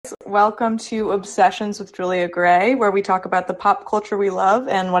Welcome to Obsessions with Julia Gray, where we talk about the pop culture we love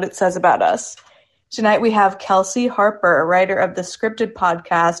and what it says about us. Tonight we have Kelsey Harper, writer of the scripted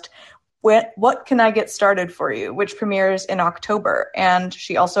podcast, What Can I Get Started For You, which premieres in October. And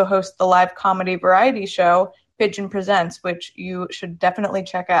she also hosts the live comedy variety show, Pigeon Presents, which you should definitely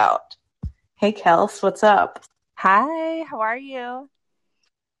check out. Hey, Kels, what's up? Hi, how are you?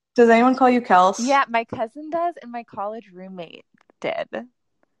 Does anyone call you Kels? Yeah, my cousin does, and my college roommate did.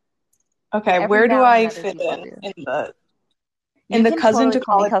 Okay, Every where do now and I then other fit people in do. in the can cousin totally to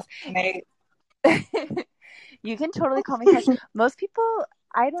call me college Kelsey. roommate? You can totally call me Kelsey. Most people,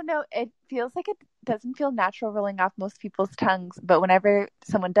 I don't know, it feels like it doesn't feel natural rolling off most people's tongues, but whenever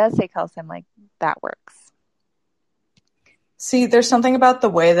someone does say Kelsey, I'm like, that works. See, there's something about the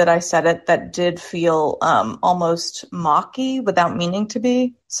way that I said it that did feel almost mocky without meaning to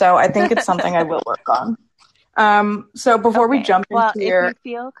be. So I think it's something I will work on. So before we jump into if you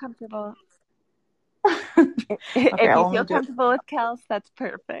feel comfortable, if you feel comfortable with Kels, that's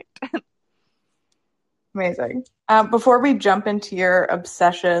perfect. Amazing. Before we jump into your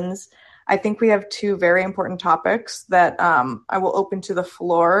obsessions, I think we have two very important topics that I will open to the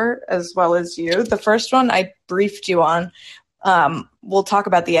floor as well as you. The first one I briefed you on. We'll talk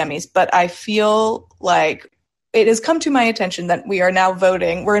about the Emmys, but I feel like it has come to my attention that we are now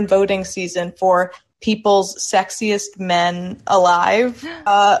voting. We're in voting season for People's Sexiest Men Alive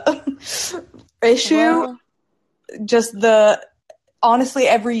issue. Well, just honestly,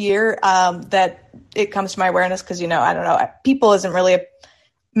 every year that it comes to my awareness, because, I don't know, People isn't really a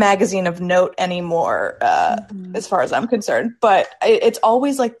magazine of note anymore as far as I'm concerned, but it's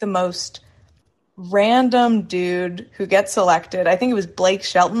always like the most random dude who gets selected. I think it was Blake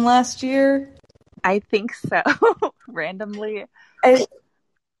Shelton last year. I think so. Randomly.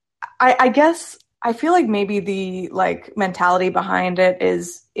 I guess I feel like maybe the mentality behind it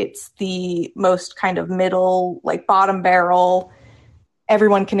is it's the most kind of middle, bottom barrel,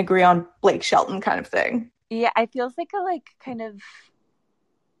 everyone can agree on Blake Shelton kind of thing. Yeah, it feels like a kind of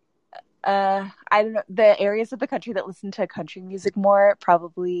I don't know, the areas of the country that listen to country music more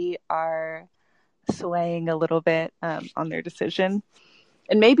probably are swaying a little bit on their decision.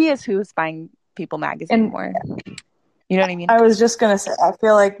 And maybe it's who's buying People magazine more. You know what I mean? I was just going to say, I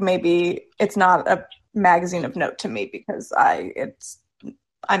feel like maybe it's not a magazine of note to me because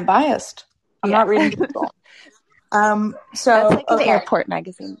I'm biased. I'm not reading people. So that's like an airport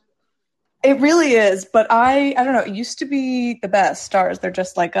magazine. It really is, but I don't know. It used to be the best stars. They're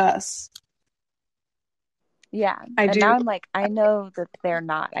just like us. Yeah, now I'm like, I know that they're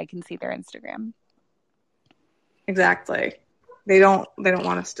not. I can see their Instagram. Exactly. They don't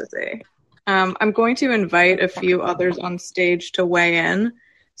want us to see. I'm going to invite a few others on stage to weigh in,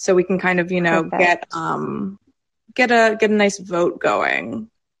 so we can kind of get a nice vote going.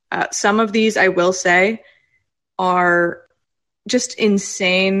 Some of these, I will say, are just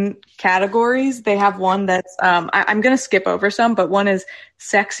insane categories. They have one that's I'm going to skip over some, but one is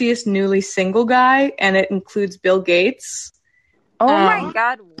Sexiest Newly Single Guy, and it includes Bill Gates. Oh my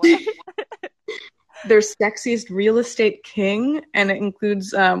God, what? There's Sexiest Real Estate King, and it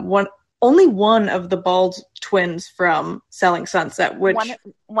includes only one of the bald twins from Selling Sunset, which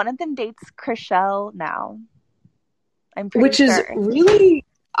one of them dates Chriselle now. I'm pretty which sure. Is really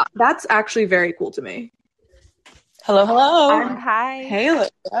that's actually very cool to me. Hello. Hi. Hey,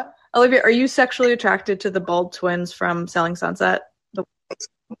 Olivia. Olivia, are you sexually attracted to the bald twins from Selling Sunset?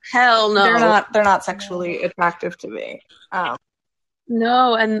 Hell no. They're not sexually attractive to me.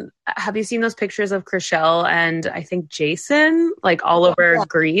 No, and have you seen those pictures of Chriselle and I think Jason, all over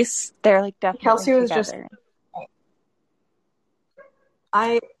Greece? They're definitely Kelsey was together.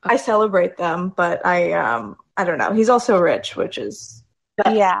 I celebrate them, but I don't know. He's also rich, which is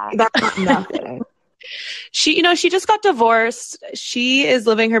that's not nothing. She just got divorced. She is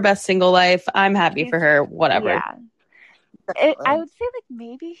living her best single life. I'm happy for her. Whatever. Yeah. I would say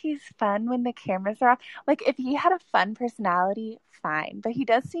maybe he's fun when the cameras are off. If he had a fun personality, fine. But he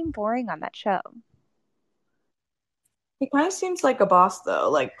does seem boring on that show. He kind of seems like a boss,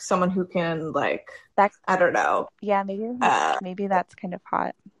 though. Someone who can, I don't know. Yeah, maybe that's kind of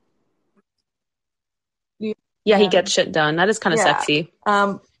hot. Yeah, he gets shit done. That is kind of sexy.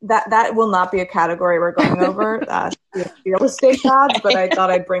 That will not be a category we're going over. Real estate ads, but I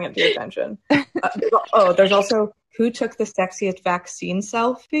thought I'd bring it to your attention. There's also who took the sexiest vaccine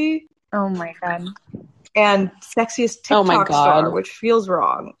selfie. Oh my God. And sexiest TikTok star, which feels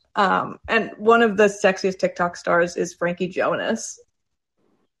wrong. And one of the sexiest TikTok stars is Frankie Jonas.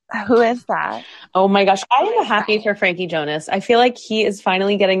 Who is that? Oh my gosh. I am happy for Frankie Jonas. I feel like he is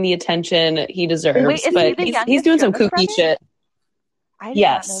finally getting the attention he deserves. Wait, but he's doing some kooky shit. I did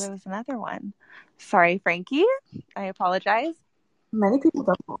not know there was another one. Sorry, Frankie. I apologize. Sorry, Frankie. I apologize. Many people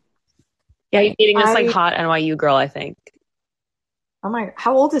don't know. Yeah, he's dating this like hot NYU girl, I think. Oh my,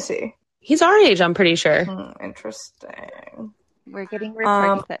 how old is he? He's our age, I'm pretty sure. Interesting. We're getting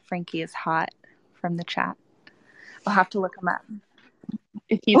reports that Frankie is hot from the chat. I'll have to look him up.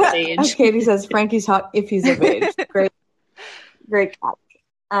 If he's of age. Katie says Frankie's hot if he's of age. Great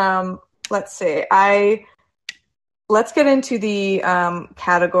catch. Let's see. Let's get into the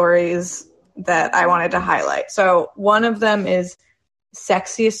categories that I wanted to highlight. So one of them is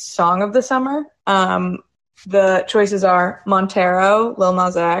Sexiest Song of the Summer. The choices are Montero, Lil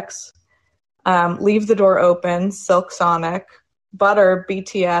Nas X, Leave the Door Open, Silk Sonic, Butter,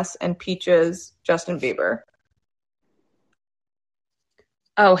 BTS, and Peaches, Justin Bieber.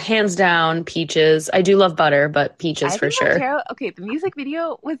 Oh, hands down, Peaches. I do love Butter, but Peaches for sure. Montero, okay, the music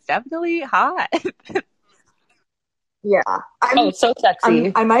video was definitely hot. Yeah. So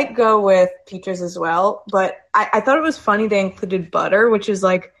sexy. I might go with Peaches as well, but I thought it was funny they included Butter, which is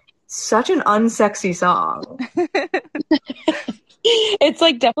like such an unsexy song. It's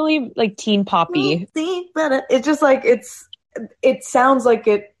like definitely like teen poppy. It's just like it sounds like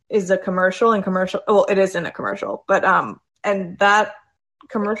it is a commercial and commercial. Well, it isn't a commercial, but and that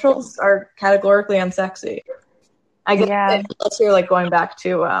commercials are categorically unsexy. I guess unless you're like going back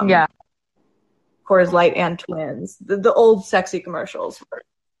to Coors Light and Twins, the old sexy commercials.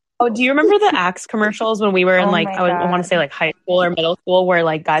 Oh, do you remember the Axe commercials when we were in I want to say like high school or middle school, where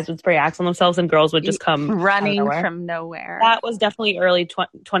like guys would spray Axe on themselves and girls would just come running from nowhere? That was definitely early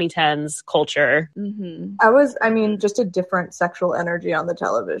 2010s culture. Mm-hmm. Just a different sexual energy on the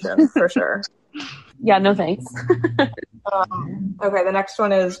television for sure. Yeah, no thanks. Okay, the next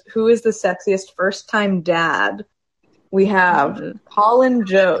one is, who is the sexiest first-time dad? We have Colin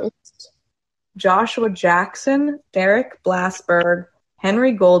Jost, Joshua Jackson, Derek Blasberg,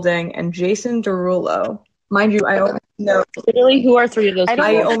 Henry Golding, and Jason Derulo. Mind you, I only know... Literally, who are three of those people?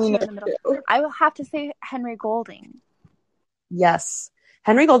 I only know two. I will have to say Henry Golding. Yes.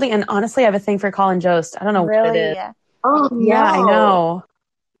 Henry Golding, and honestly, I have a thing for Colin Jost. I don't know what it is. Oh, no. Yeah, I know.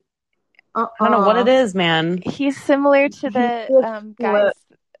 I don't know what it is, man. He's similar to the guys.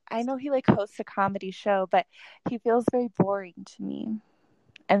 I know he like hosts a comedy show, but he feels very boring to me.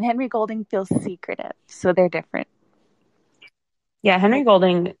 And Henry Golding feels secretive, so they're different. Yeah, Henry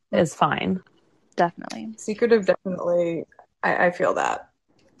Golding is fine. Definitely. Secretive, definitely. I feel that.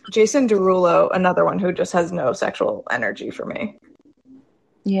 Jason Derulo, another one who just has no sexual energy for me.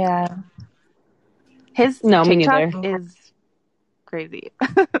 Yeah. His TikTok is crazy.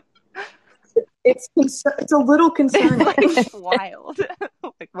 It's a little concerning. It's wild.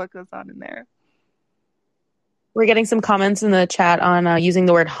 Like what goes on in there? We're getting some comments in the chat on using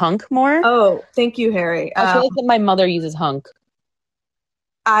the word hunk more. Oh, thank you, Harry. I feel like that my mother uses hunk.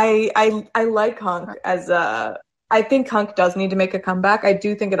 I like hunk as a... I think hunk does need to make a comeback. I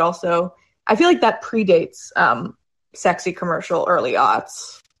do think it also... I feel like that predates sexy commercial early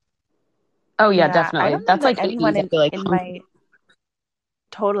aughts. Oh, yeah, definitely. That's like anyone in my...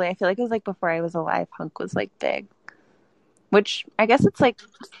 Totally. I feel like it was like before I was alive, hunk was like big. Which I guess it's like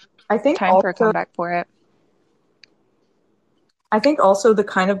I think time for a comeback for it. I think also the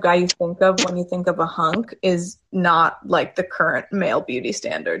kind of guy you think of when you think of a hunk is not like the current male beauty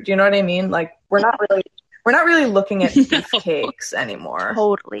standard. Do you know what I mean? Like we're not really looking at beefcakes anymore.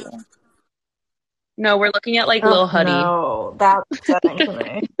 Totally. No, we're looking at like Lil Huddy. No, that's upsetting to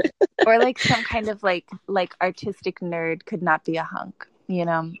me. Or like some kind of like artistic nerd could not be a hunk,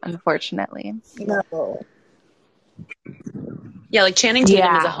 unfortunately. No. Yeah, like Channing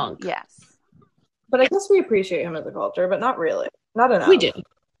Tatum is a hunk. Yes. But I guess we appreciate him as a culture, but not really. Not enough. We do.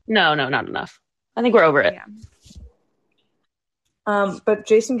 No, not enough. I think we're over it. Yeah. But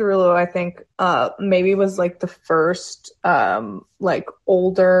Jason Derulo, I think, maybe was like the first like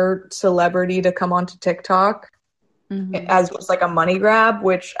older celebrity to come onto TikTok as was like a money grab,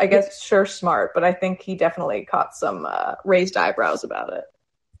 which I guess sure smart, but I think he definitely caught some raised eyebrows about it.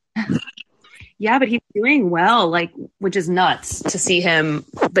 Yeah, but he's doing well, like, which is nuts to see him.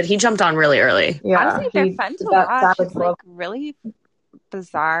 But he jumped on really early. Yeah, honestly, they're fun to watch. It's like really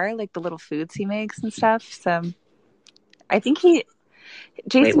bizarre, like the little foods he makes and stuff. So I think Jason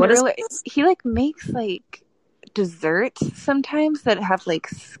Derulo, he like makes like desserts sometimes that have like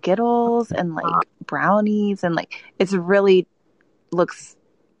Skittles and like brownies, and like it's really looks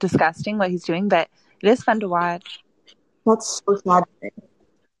disgusting what he's doing, but it is fun to watch. That's so sad.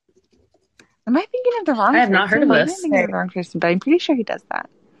 Am I thinking of the wrong person? I have not heard of this. I'm thinking of the wrong person, but I'm pretty sure he does that.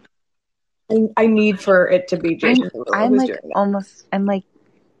 I need for it to be Jason Derulo. I'm like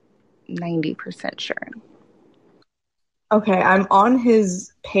 90% sure. Okay, I'm on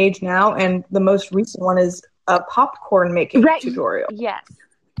his page now, and the most recent one is a popcorn making tutorial. Yes.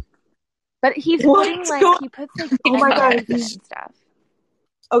 But he's What's putting like going- he puts like Oh my God, Emmys and stuff.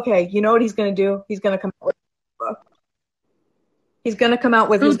 Okay, you know what he's gonna do? He's gonna come out with a book. He's gonna come out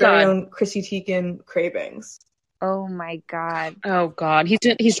with his Food very God. own Chrissy Teigen cravings. Oh my God. Oh God,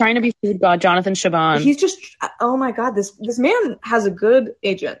 he's trying to be food god, Jonathan Shaban. He's just, oh my God, this man has a good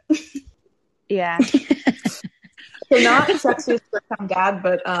agent. Yeah. So not sexiest first-time dad,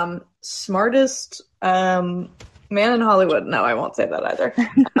 but smartest man in Hollywood. No, I won't say that either.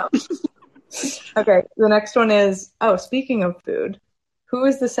 Okay, the next one is, speaking of food, who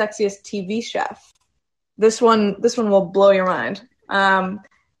is the sexiest TV chef? This one will blow your mind.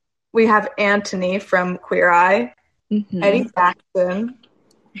 We have Anthony from Queer Eye, Eddie Jackson,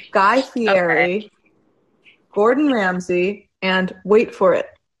 Guy Fieri, Gordon Ramsay, and wait for it,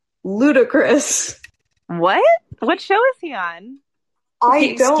 Ludacris. What? What show is he on?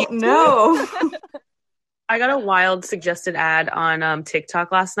 I don't know. I got a wild suggested ad on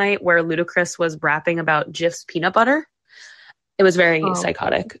TikTok last night where Ludacris was rapping about Jif's peanut butter. It was very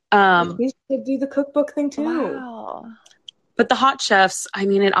psychotic. He should do the cookbook thing too. Wow. But the hot chefs, I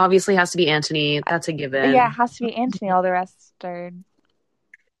mean, it obviously has to be Anthony. That's a given. Yeah, it has to be Anthony. All the rest are...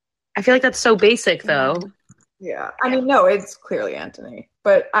 I feel like that's so basic, though. Yeah. I mean, no, it's clearly Anthony.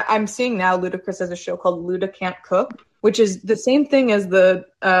 But I'm seeing now Ludacris has a show called Luda Can't Cook, which is the same thing as the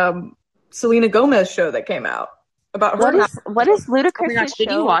Selena Gomez show that came out about her. What is Ludacris' did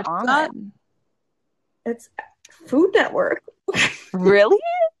show you watch on? that? It's Food Network. Really?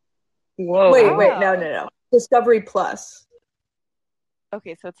 Whoa. Wait, no. Discovery Plus.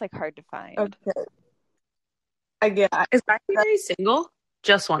 Okay, so it's like hard to find. Okay. Is Guy Fieri single?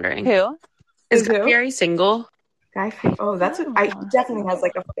 Just wondering. Who? Is Guy Fieri single? Guy Fieri. Oh, he definitely has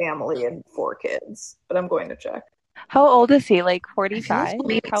like a family and 4 kids, but I'm going to check. How old is he? Like 45?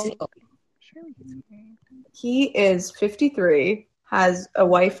 He is 53, has a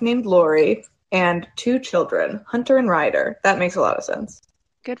wife named Lori, and 2 children, Hunter and Ryder. That makes a lot of sense.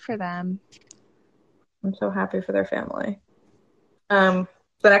 Good for them. I'm so happy for their family. The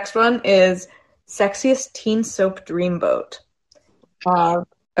next one is Sexiest Teen Soap Dreamboat.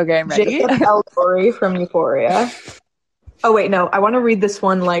 Okay, I'm ready. Jacob Elordi from Euphoria. Oh wait, no, I want to read this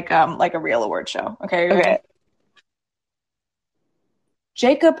one like a real award show. Okay. Okay.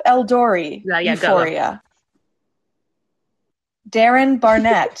 Jacob Elordi, Euphoria. Darren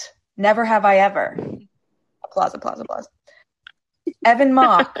Barnett, Never Have I Ever. Applause. Evan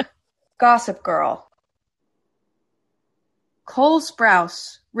Mock, Gossip Girl. Cole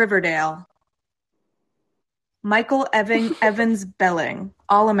Sprouse, Riverdale. Michael Evans Belling,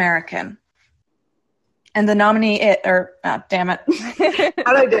 All American. And the nominee damn it.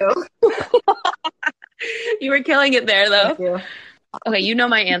 How'd I do? You were killing it there, though. Thank you. Okay, you know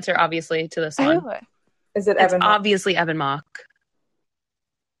my answer, obviously, to this one. Is it Evan Mock? Obviously Evan Mock.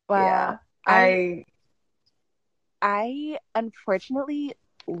 Wow. Yeah. I unfortunately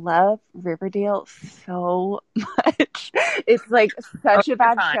love Riverdale so much. It's like such a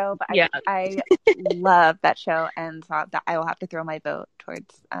bad show, but I love that show and thought that I will have to throw my vote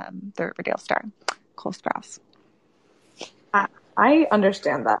towards the Riverdale star, Cole Sprouse. I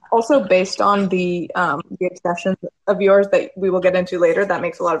understand that. Also, based on the obsession of yours that we will get into later, that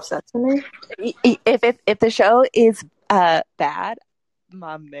makes a lot of sense to me. If the show is bad,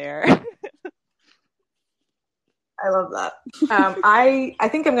 I'm there. I love that. I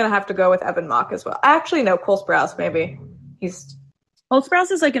think I'm gonna have to go with Evan Mock as well. Actually, no, Cole Sprouse maybe. Cole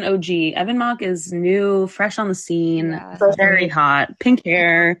Sprouse is like an OG. Evan Mock is new, fresh on the scene, very hot, pink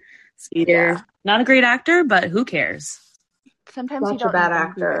hair, skater. Yeah. Not a great actor, but who cares? Sometimes Such you don't a bad need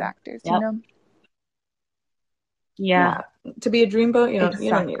actor. Good actors, you know? Yeah. To be a dreamboat, you don't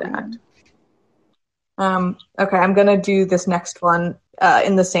need to act. Okay, I'm gonna do this next one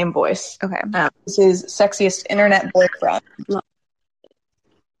in the same voice. Okay. This is Sexiest Internet Boyfriend.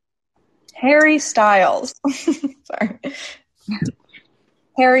 Harry Styles. Sorry.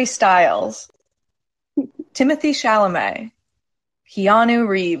 Harry Styles. Timothy Chalamet. Keanu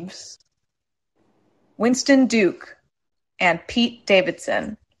Reeves. Winston Duke. And Pete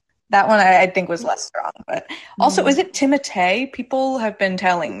Davidson. That one I think was less strong, but also, is it Timothée? People have been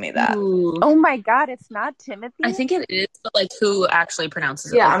telling me that. Ooh. Oh my God, it's not Timothy? I think it is, but like who actually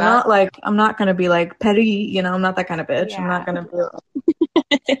pronounces it? Yeah, like I'm not gonna be like petty, I'm not that kind of bitch. Yeah. I'm not gonna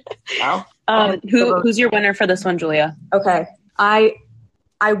be who's your winner for this one, Julia? Okay.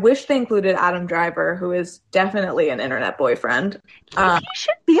 I wish they included Adam Driver, who is definitely an internet boyfriend. He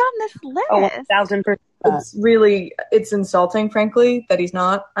should be on this list. Oh, 1,000%. It's insulting, frankly, that he's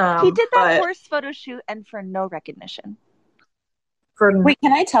not. He did that horse photo shoot and for no recognition. Wait,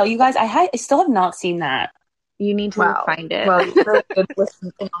 can I tell you guys? I still have not seen that. You need to find it. Well, you really did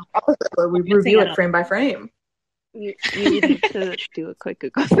listen in on episode where we review it frame by frame. You need to do a quick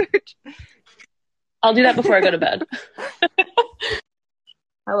Google search. I'll do that before I go to bed.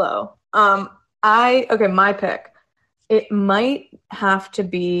 Hello. My pick. It might have to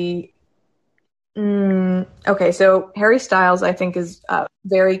be. Okay, so Harry Styles, I think, is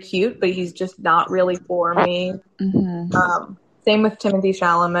very cute, but he's just not really for me. Mm-hmm. Same with Timothée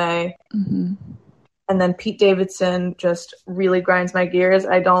Chalamet. Mm-hmm. And then Pete Davidson just really grinds my gears.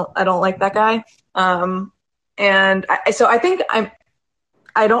 I don't like that guy. And I think I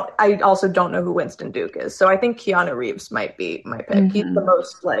also don't know who Winston Duke is. So I think Keanu Reeves might be my pick. Mm-hmm. He's the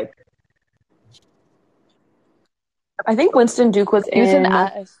most like. I think Winston Duke was in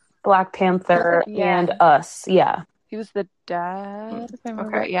Us. Black Panther and Us. Yeah. He was the dad, if I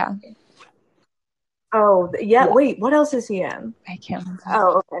remember. Okay. Yeah. Oh, yeah. Wait, what else is he in? I can't remember.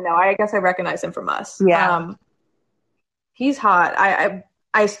 Oh, okay. No, I guess I recognize him from Us. Yeah. He's hot. I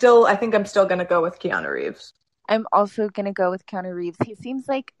think I'm still going to go with Keanu Reeves. I'm also going to go with Keanu Reeves. He seems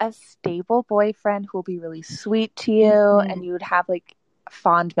like a stable boyfriend who will be really sweet to you, and you would have like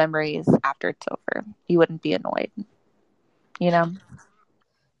fond memories after it's over. You wouldn't be annoyed, you know?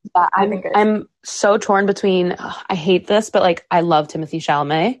 Yeah, I'm so torn between, I hate this, but like I love Timothée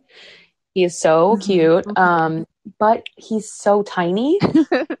Chalamet. He is so cute, but he's so tiny.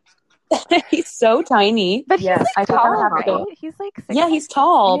 He's so tiny. But he's like tall, right? He's like 6'. Yeah, he's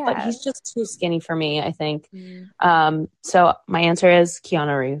tall, but he's just too skinny for me, I think. So my answer is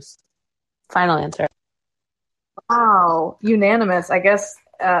Keanu Reeves. Final answer. Wow, unanimous. I guess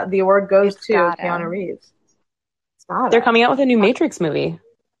the award goes to Keanu Reeves. They're coming out with a new Matrix movie.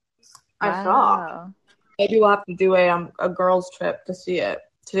 I saw. Maybe we'll have to do a girls' trip to see it.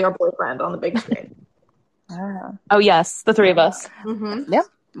 To see our boyfriend on the big screen. Wow. Oh yes, the three of us. Mm-hmm. Yep,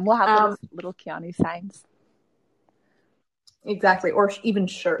 we'll have little Keanu signs. Exactly, or even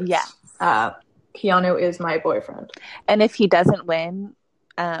shirts. Yeah. Keanu is my boyfriend. And if he doesn't win,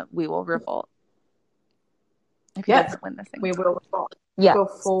 we will revolt. If he doesn't win this thing, we will revolt. Yeah, go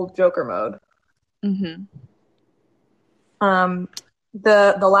full Joker mode. Mm-hmm.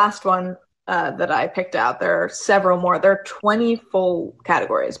 The last one that I picked out, there are several more. There are 20 full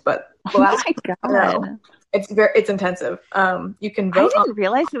categories, but it's intensive. You can vote. I didn't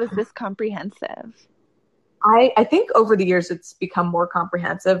realize it was this comprehensive. I think over the years it's become more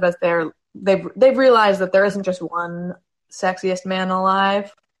comprehensive as they've realized that there isn't just one sexiest man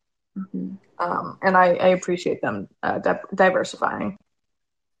alive, and I appreciate them diversifying.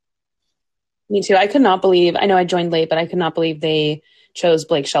 Me too. I could not believe. I know I joined late, but I could not believe they chose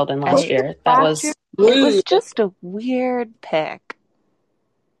Blake Shelton last year. That was it was just a weird pick.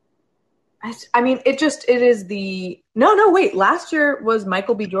 I mean, it is the wait. Last year was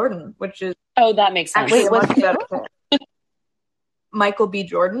Michael B. Jordan, which is that makes sense. Wait, much better pick. Michael B.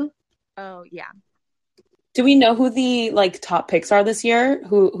 Jordan. Oh yeah. Do we know who the top picks are this year?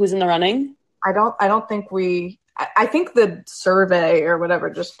 Who's in the running? I don't think we. I think the survey or whatever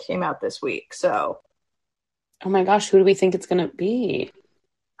just came out this week. So. Oh my gosh, who do we think it's going to be?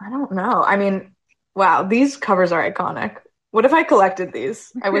 I don't know. I mean, wow, these covers are iconic. What if I collected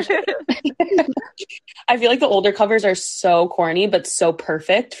these? I wish I did. I feel like the older covers are so corny, but so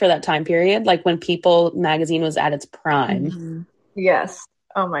perfect for that time period. Like when People magazine was at its prime. Mm-hmm. Yes.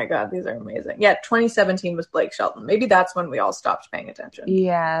 Oh my God, these are amazing. Yeah, 2017 was Blake Shelton. Maybe that's when we all stopped paying attention.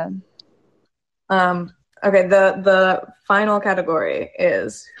 Yeah. Okay, the final category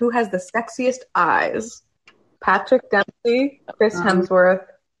is who has the sexiest eyes? Patrick Dempsey, Chris Hemsworth,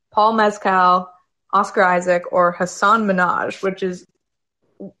 Paul Mescal, Oscar Isaac, or Hassan Minaj, which is,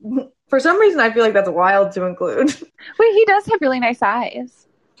 for some reason, I feel like that's wild to include. Wait, he does have really nice eyes.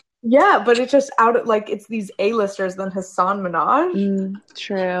 Yeah, but it's just it's these A-listers than Hassan Minaj.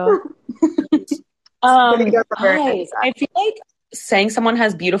 True. Eyes. I feel like saying someone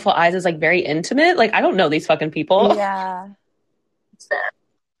has beautiful eyes is very intimate. I don't know these fucking people. Yeah. It's fair.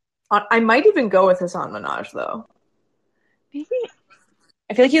 I might even go with Hassan Minaj, though. Maybe.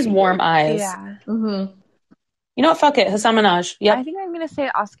 I feel like he has warm eyes. Yeah. Mm-hmm. You know what? Fuck it. Hassan Minaj. Yeah. I think I'm going to say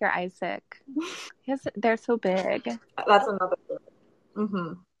Oscar Isaac. They're so big. That's another one.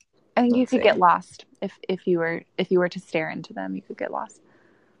 Mm-hmm. I think you could get lost if you were to stare into them. You could get lost.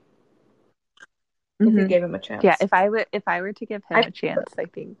 If you gave him a chance. Yeah, if I were to give him a chance, I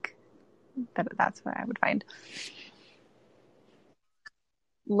think that's what I would find.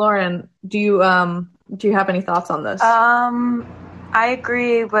 Lauren, do you have any thoughts on this? I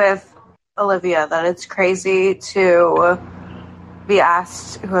agree with Olivia that it's crazy to be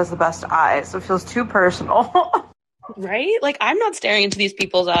asked who has the best eyes. It feels too personal. Right? Like, I'm not staring into these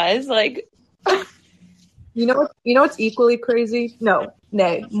people's eyes. Like, You know what's equally crazy? No,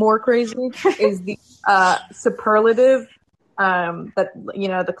 nay, more crazy is the superlative that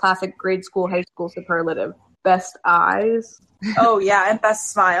the classic grade school, high school superlative, best eyes. Oh yeah, and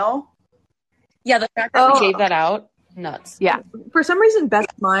best smile. yeah, the fact that we gave that out, nuts. Yeah. For some reason,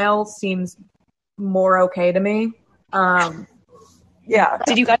 best smile seems more okay to me. Yeah.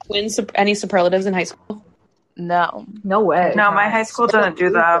 Did you guys win any superlatives in high school? No. No way. No, my high school didn't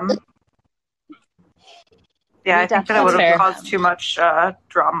do them. Yeah, I think that it would have caused too much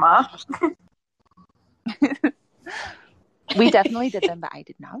drama. We definitely did them, but I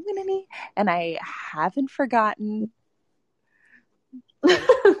did not win any, and I haven't forgotten.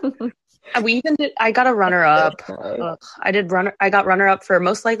 We even did. I got a runner-up. I got runner-up for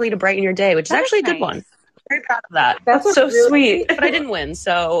most likely to brighten your day, which is actually a good one. Very proud of that. That's so sweet. But I didn't win,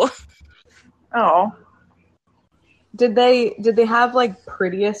 so. Oh. Did they have like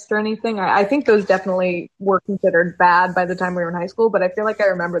prettiest or anything? I think those definitely were considered bad by the time we were in high school, but I feel like I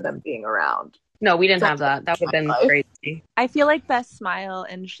remember them being around. No, we didn't have that. That would have been crazy. I feel like best smile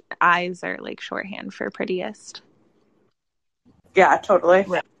and eyes are like shorthand for prettiest. Yeah, totally.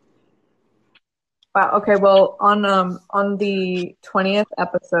 Yeah. Wow. Okay. Well, on the 20th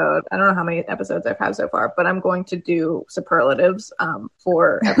episode, I don't know how many episodes I've had so far, but I'm going to do superlatives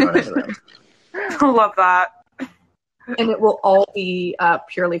for everyone in the room. I love that. And it will all be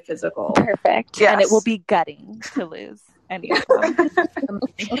purely physical. Perfect. Yes. And it will be gutting to lose any of them.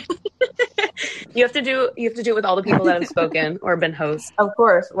 You have to do it with all the people that have spoken or been hosts. Of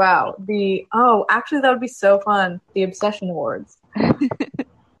course. Wow. Actually, that would be so fun. The Obsession Awards.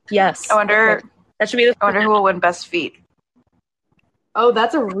 Yes. I wonder who will win best feet. Oh,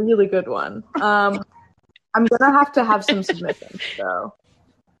 that's a really good one. I'm gonna have to have some submissions though.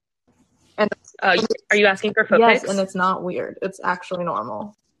 And are you asking for foot yes, pics? and it's not weird. It's actually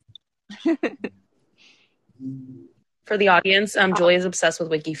normal. For the audience, Julia is obsessed with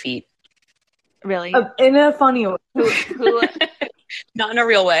wiki feet. Really? In a funny way. Not in a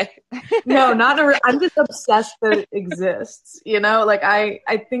real way. No, not in a real. I'm just obsessed that it exists. Like I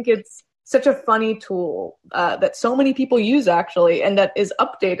think it's such a funny tool that so many people use actually, and that is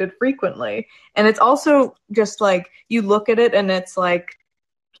updated frequently. And it's also just like you look at it and it's like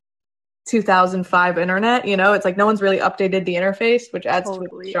 2005 internet. It's like no one's really updated the interface, which adds to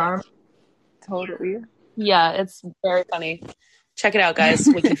its charm. Totally. Yeah, it's very funny. Check it out, guys.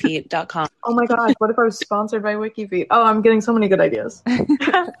 Wikifeet.com. Oh my gosh, what if I was sponsored by WikiFeet? Oh, I'm getting so many good ideas.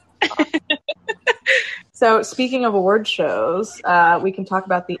 So speaking of award shows, we can talk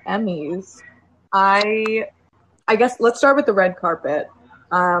about the Emmys. I guess let's start with the red carpet.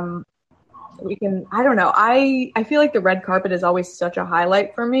 I don't know. I feel like the red carpet is always such a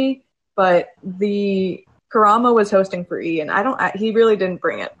highlight for me, but the Karamo was hosting for E, and he really didn't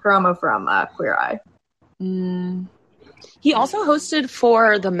bring it. Karamo from Queer Eye. He also hosted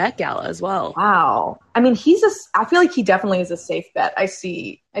for the Met Gala as well. Wow. I mean, I feel like he definitely is a safe bet. I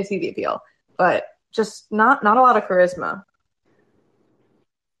see the appeal, but just not a lot of charisma.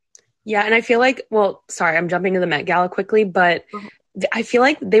 Yeah, and I feel like, sorry, I'm jumping to the Met Gala quickly, but I feel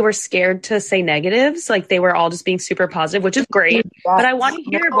like they were scared to say negatives. Like they were all just being super positive, which is great, but I want to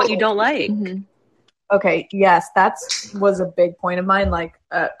hear what you don't like. Mm-hmm. Okay, yes, that was a big point of mine. Like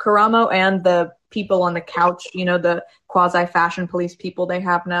Karamo and the people on the couch, the quasi-fashion police people they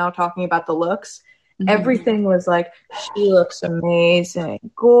have now talking about the looks. Mm-hmm. Everything was like, she looks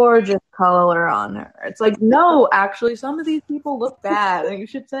amazing, gorgeous color on her. It's like, no, actually, some of these people look bad, and you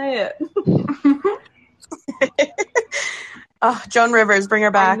should say it. Oh, Joan Rivers, bring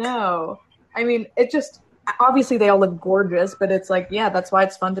her back. I know. I mean, it just... Obviously, they all look gorgeous, but it's like, yeah, that's why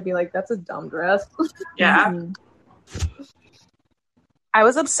it's fun to be like, that's a dumb dress. Yeah. Mm-hmm. I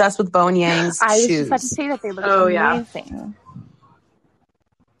was obsessed with Bowen Yang's shoes. I was just about to say that they look amazing. Yeah.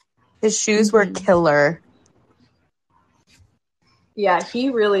 His shoes were killer. Yeah, he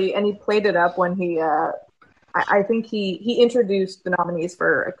really, and he played it up when he, I think he introduced the nominees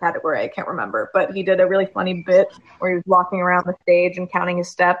for a category, I can't remember, but he did a really funny bit where he was walking around the stage and counting his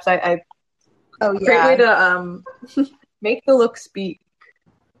steps. Oh, yeah. Great way to make the look speak.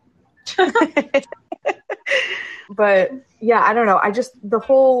 But yeah, I don't know. The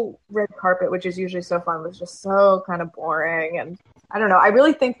whole red carpet, which is usually so fun, was just so kind of boring. And I don't know. I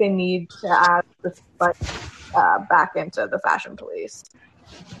really think they need to add the spice back into the fashion police.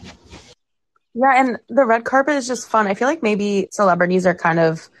 Yeah, and the red carpet is just fun. I feel like maybe celebrities are kind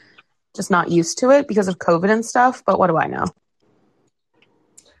of just not used to it because of COVID and stuff. But what do I know?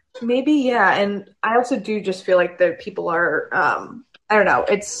 Maybe, yeah. And I also do just feel like the people are, I don't know,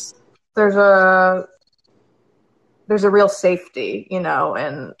 there's there's a real safety, you know,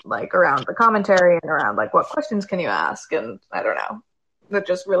 and like around the commentary and around like what questions can you ask, and I don't know, that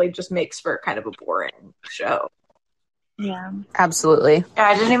just really just makes for kind of a boring show. Yeah, absolutely. Yeah,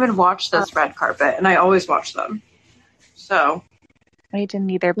 I didn't even watch this red carpet, and I always watch them. So I didn't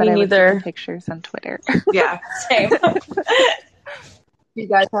either, but I looked at the pictures on Twitter. Yeah, same. Do you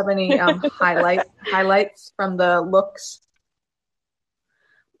guys have any highlights from the looks?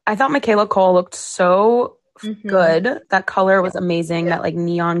 I thought Michaela Cole looked so good. That color was amazing. That like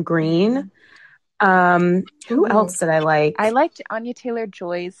neon green. Who else did I like? I liked Anya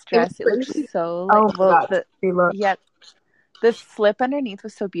Taylor-Joy's dress. It looked so like the slip underneath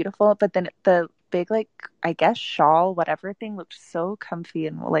was so beautiful, but then the big like I guess shawl whatever thing looked so comfy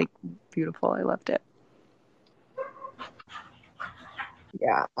and like beautiful. I loved it.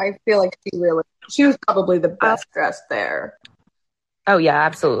 Yeah, I feel like she was probably the best dressed there. Oh yeah,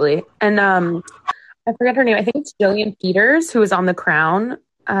 absolutely. And I forget her name. I think it's Jillian Peters, who was on The Crown.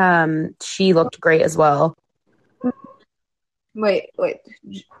 She looked great as well. Wait.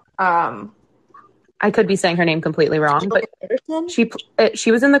 I could be saying her name completely wrong, but she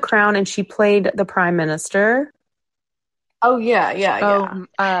was in The Crown and she played the Prime Minister. Oh yeah. I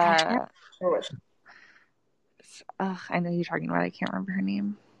know you're talking about. I can't remember her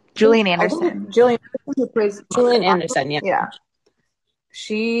name. Julian Anderson. Julian Anderson. Yeah. Yeah.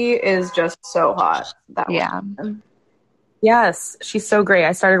 She is just so hot. Woman. Yes, she's so great.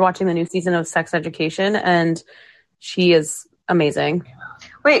 I started watching the new season of Sex Education, and she is amazing.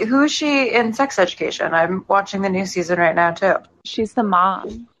 Wait, who is she in Sex Education? I'm watching the new season right now, too. She's the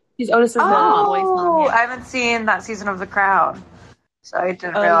mom. She's Otis's mom. Oh, I haven't seen that season of The Crown, so I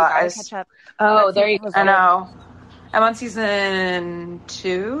didn't realize. Catch up. Oh, there you go. I know. I'm on season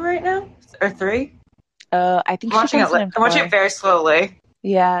 2 right now, or 3. I think I'm watching it very slowly.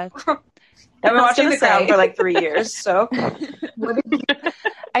 Yeah. I've been watching The Crown for like 3 years, so.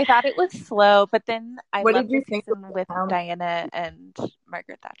 I thought it was slow, but then I what loved did you the think season with Diana and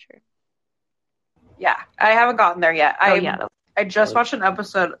Margaret Thatcher. Yeah, I haven't gotten there yet. I just watched an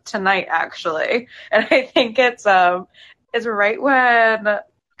episode tonight, actually, and I think it's right when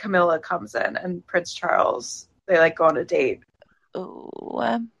Camilla comes in and Prince Charles, they like go on a date.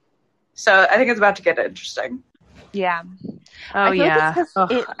 Oh. So I think it's about to get interesting. Yeah. Oh yeah.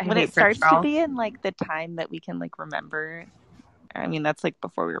 When it starts to be in like the time that we can like remember, I mean that's like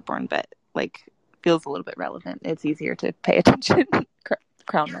before we were born, but like feels a little bit relevant. It's easier to pay attention.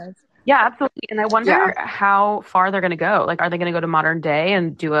 Crown wise. Yeah, absolutely. And I wonder how far they're going to go. Like, are they going to go to modern day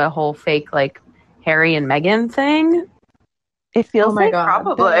and do a whole fake like Harry and Meghan thing? It feels like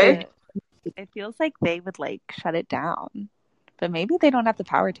probably. It feels like they would like shut it down, but maybe they don't have the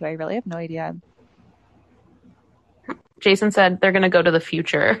power to. I really have no idea. Jason said they're going to go to the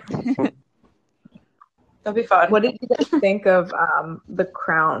future. That'll be fun. What did you guys think of The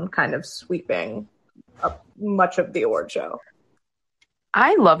Crown kind of sweeping up much of the award show?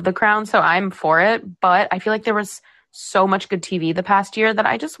 I love The Crown, so I'm for it. But I feel like there was so much good TV the past year that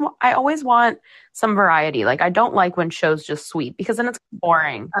I always want some variety. Like, I don't like when shows just sweep because then it's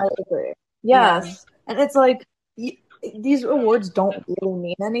boring. I agree. Yes. Yeah. And it's like, these awards don't really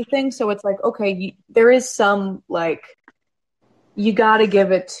mean anything. So it's like, okay, there is some, like, you got to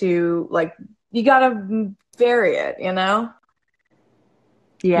give it to, like, you got to vary it, you know?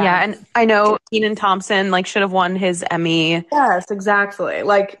 Yeah, and I know Kenan Thompson, like, should have won his Emmy. Yes, exactly.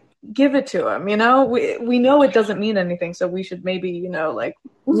 Like, give it to him, you know? We know it doesn't mean anything, so we should maybe, you know, like...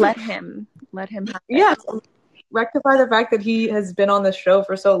 Let him have it. Yeah, rectify the fact that he has been on this show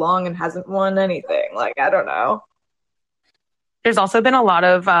for so long and hasn't won anything. Like, I don't know. There's also been a lot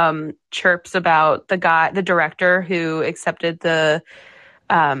of chirps about the director who accepted the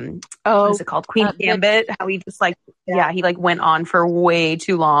what is it called? Queen's Gambit. How he just like, he like went on for way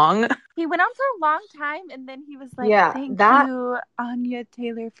too long. He went on for a long time and then he was like, thank you, Anya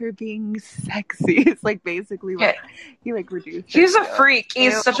Taylor, for being sexy. It's like basically what he like reduced. He's a freak.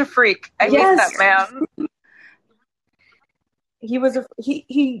 He's such a freak. I hate that man. He was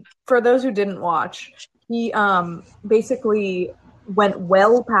he for those who didn't watch, he basically went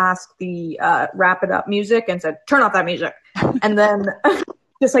well past the wrap it up music and said, turn off that music. And then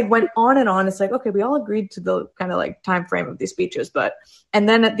just like went on and on. It's like, okay, we all agreed to the kind of like time frame of these speeches, and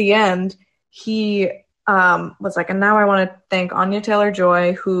then at the end he was like, and now I want to thank Anya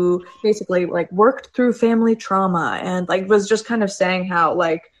Taylor-Joy, who basically like worked through family trauma and like was just kind of saying how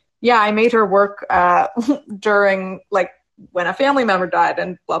like, I made her work during like when a family member died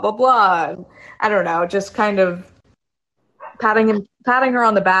and blah blah blah. And I don't know, just kind of patting her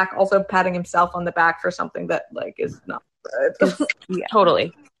on the back, also patting himself on the back for something that like is not good.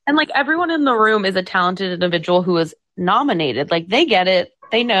 Totally. And like everyone in the room is a talented individual who is nominated. Like they get it.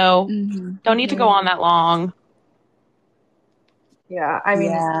 They know. Mm-hmm. Don't need to go on that long. Yeah, I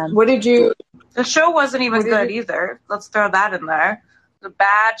mean, what did you... The show wasn't even good either. Let's throw that in there. The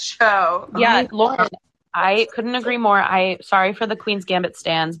bad show. Yeah, Lauren, I couldn't agree more. Sorry for the Queen's Gambit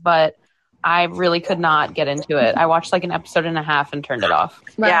stans, but I really could not get into it. I watched like an episode and a half and turned it off.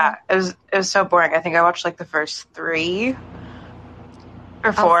 Yeah, it was so boring. I think I watched like the first 3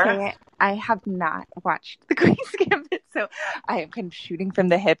 or 4. I have not watched the Queen's Gambit, so I am kind of shooting from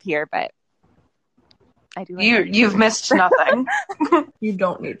the hip here, but I do. You've missed nothing. You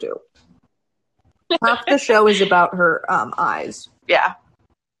don't need to. Half the show is about her eyes. Yeah.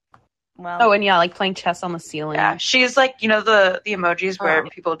 Well, and like playing chess on the ceiling. Yeah, she's like, the emojis where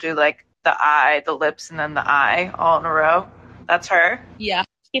people do like the eye, the lips, and then the eye all in a row. That's her. Yeah.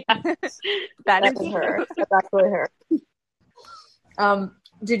 That is her. That's actually her.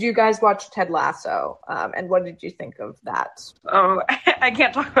 Did you guys watch Ted Lasso? And what did you think of that? Oh, I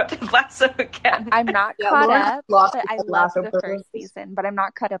can't talk about Ted Lasso again. I'm not caught up, but I loved the first season, but I'm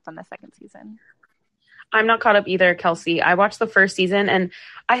not caught up on the second season. I'm not caught up either, Kelsey. I watched the first season and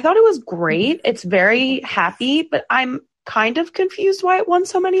I thought it was great. It's very happy, but I'm kind of confused why it won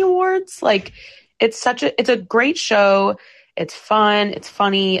so many awards. Like, it's a great show. It's fun. It's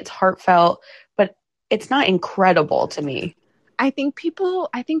funny. It's heartfelt, but it's not incredible to me. I think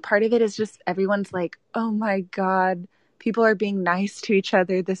part of it is just everyone's like, oh my God, people are being nice to each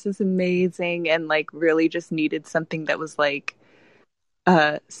other. This is amazing. And like really just needed something that was like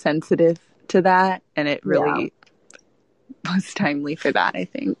sensitive to that. And it really was timely for that, I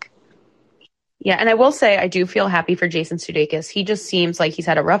think. Yeah. And I will say, I do feel happy for Jason Sudeikis. He just seems like he's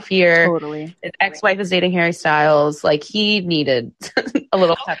had a rough year. Totally. His ex-wife is dating Harry Styles. Like he needed a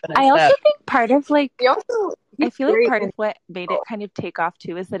little pep in his I also step. think part of like, I feel like part of what made it kind of take off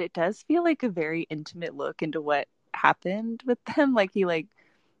too is that it does feel like a very intimate look into what happened with them. Like he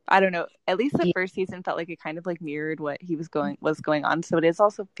I don't know, at least the first season felt like it kind of like mirrored what he was going on. So it is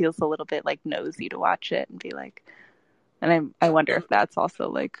also feels a little bit like nosy to watch it and be like, and I wonder if that's also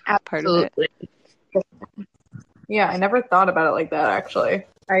like part of it. Yeah, I never thought about it like that actually.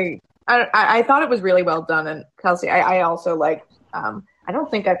 I thought it was really well done, and Kelsey, I also like I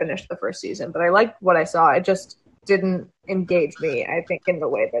don't think I finished the first season, but I liked what I saw. It just didn't engage me, I think, in the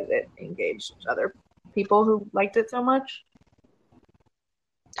way that it engaged other people who liked it so much.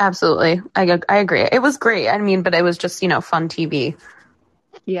 Absolutely. I agree. It was great. I mean, but it was just, fun TV.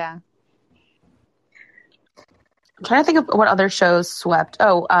 Yeah. I'm trying to think of what other shows swept.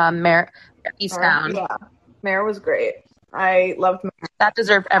 Oh, Mare Easttown. Yeah. Mare was great. I loved Mare. That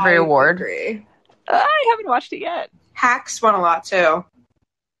deserved every award. Agree. I haven't watched it yet. Hacks won a lot too.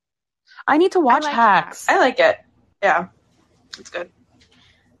 I need to watch Hacks. I like it. Yeah. It's good.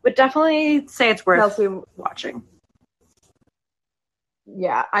 Would definitely say it's worth watching.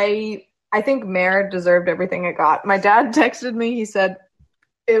 Yeah, I think Mare deserved everything it got. My dad texted me. He said,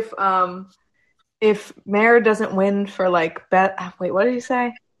 if Mare doesn't win for like wait, what did he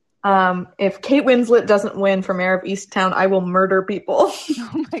say? If Kate Winslet doesn't win for Mare of Easttown, I will murder people.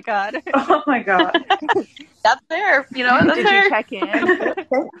 Oh my God. Oh my God. That's fair. That's Did fair. you check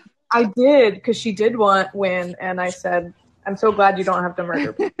in? I did, because she did win, and I said, I'm so glad you don't have to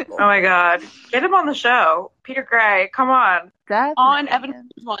murder people. Oh my God. Get him on the show. Peter Gray, come on. On Evan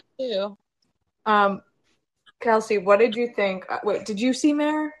one too. Kelsey, what did you think? Wait, did you see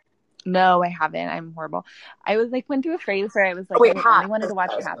Mare? No, I haven't. I'm horrible. I was like went through a phase where I was like, I only wanted to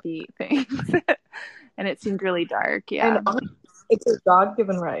watch happy things. And it seemed really dark. Yeah. And it's a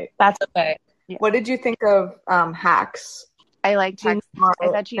God-given right. That's okay. Yeah. What did you think of Hacks? I liked Hacks. I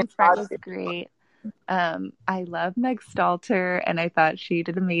thought Jean Smart was great. I love Meg Stalter, and I thought she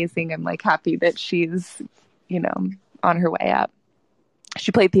did amazing. I'm like happy that she's, on her way up.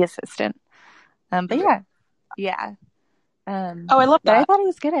 She played the assistant. But yeah. I love that. But I thought it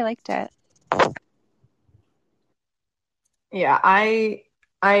was good. I liked it. Yeah, I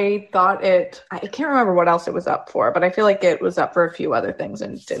thought it. I can't remember what else it was up for, but I feel like it was up for a few other things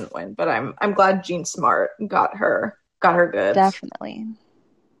and didn't win. But I'm glad Jean Smart got her good. Definitely.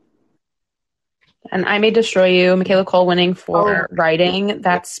 And I May Destroy You, Michaela Cole winning for writing.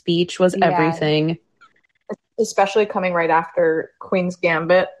 That speech was everything. Especially coming right after Queen's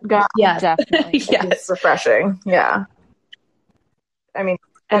Gambit got. Yeah, definitely. Yes. It's refreshing. Yeah. I mean,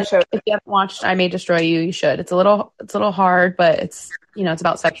 if you haven't watched I May Destroy You, you should. It's a little hard, but it's it's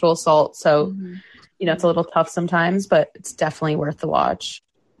about sexual assault, so it's a little tough sometimes, but it's definitely worth the watch.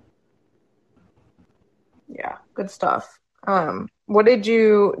 Yeah, good stuff. What did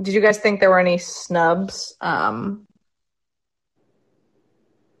you guys think there were any snubs?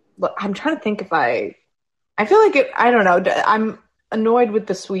 look, I'm trying to think if I feel like it, I don't know. I'm annoyed with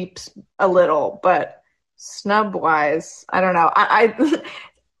the sweeps a little, but snub wise, I don't know.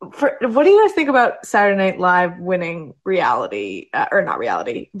 What do you guys think about Saturday Night Live winning reality, or not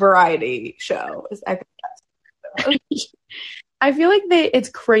reality, variety show? I think that's I feel like it's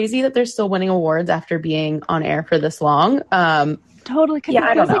crazy that they're still winning awards after being on air for this long. Totally. Yeah,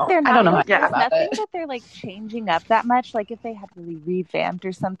 I don't know. Like they're not, I don't know. There's nothing that they're like changing up that much. Like if they had really revamped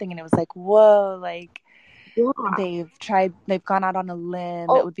or something, and it was like, whoa, like they've gone out on a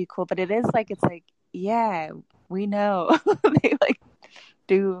limb. It would be cool. But it is like, it's like, yeah, we know they like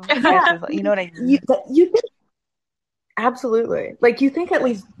do. You know what I mean? You think, absolutely. Like you think at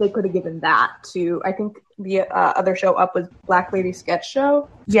least they could have given that to. I think the other show up was Black Lady Sketch Show.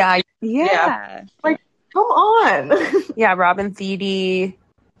 Yeah. Like, come on. Yeah, Robin Thede.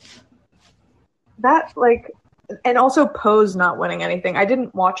 That, like, and also Pose not winning anything. I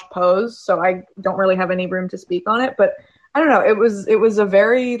didn't watch Pose, so I don't really have any room to speak on it. But I don't know. It was a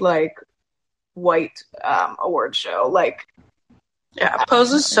very like white award show. Like, yeah,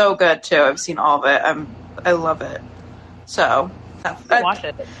 Pose is so good too. I've seen all of it. I love it. So Watch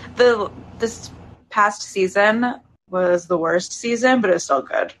it. This past season was the worst season, but it's still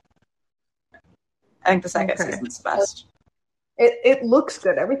good. I think the second season's the best. It looks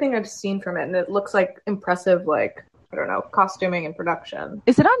good. Everything I've seen from it, and it looks like impressive, like, I don't know, costuming and production.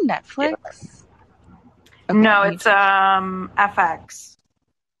 Is it on Netflix? Yeah. No, it's FX.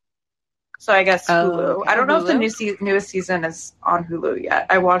 So I guess Hulu. Okay. I don't know if the newest season is on Hulu yet.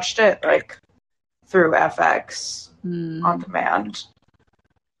 I watched it like through FX on demand.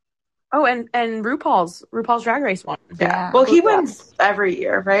 Oh, and RuPaul's Drag Race won. Yeah. Well, he wins every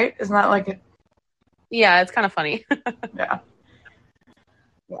year, right? Isn't that like Yeah, it's kind of funny. Yeah.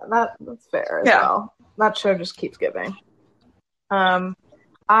 Yeah, that's fair as well. That show just keeps giving. If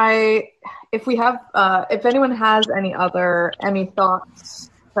anyone has any other Emmy thoughts,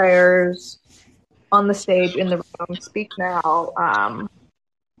 prayers on the stage in the room, speak now.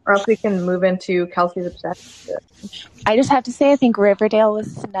 Or else we can move into Kelsey's obsession. I just have to say, I think Riverdale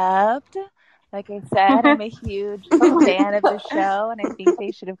was snubbed. Like I said, I'm a huge fan of the show, and I think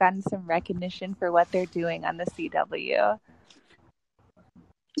they should have gotten some recognition for what they're doing on the CW.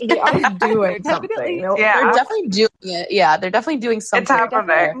 They are doing something. They're definitely doing it. Yeah, they're definitely doing something. It's happening.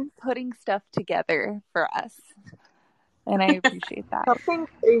 They're putting stuff together for us, and I appreciate that.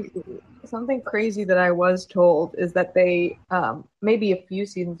 Something crazy that I was told is that they, maybe a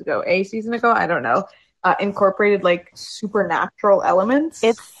season ago, I don't know, incorporated like supernatural elements.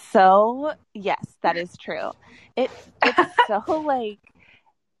 Yes, that is true. It's so like,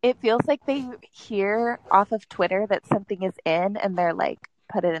 it feels like they hear off of Twitter that something is in, and they're like,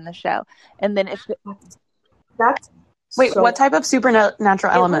 put it in the show. And then what type of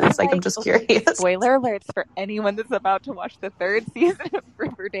supernatural elements? Like, I'm just curious. Spoiler alerts for anyone that's about to watch the third season of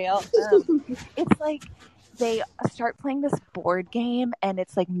Riverdale. It's like they start playing this board game, and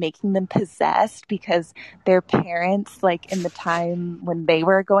it's like making them possessed because their parents, like in the time when they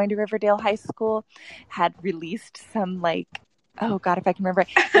were going to Riverdale High School, had released some like, oh God, if I can remember,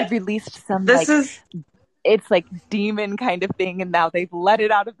 they released some it's like demon kind of thing, and now they've let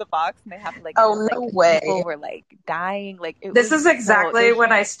it out of the box, and they have like, no way, people were like dying. Like this is exactly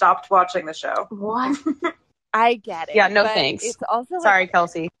when I stopped watching the show. What? I get it. Yeah, no thanks. It's also sorry,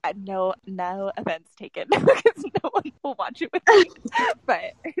 Kelsey. No offense taken, because no one will watch it with me.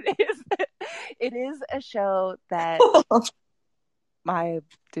 But it is a show that I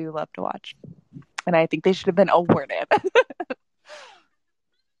do love to watch, and I think they should have been awarded.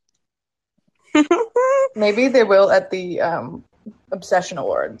 Maybe they will at the Obsession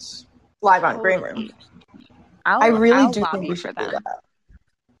Awards live on Green Room. I really do think we should do that.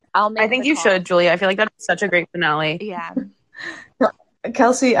 I think you should, Julia. I feel like that's such a great finale. Yeah.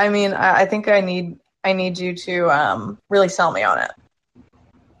 Kelsey, I mean, I think I need you to really sell me on it.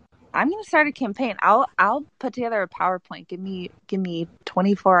 I'm going to start a campaign. I'll put together a PowerPoint. Give me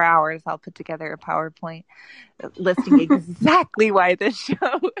 24 hours. I'll put together a PowerPoint listing exactly why this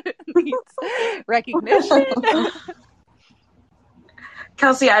show needs recognition.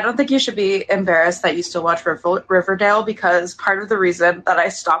 Kelsey, I don't think you should be embarrassed that you still watch Riverdale, because part of the reason that I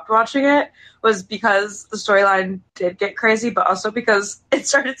stopped watching it was because the storyline did get crazy, but also because it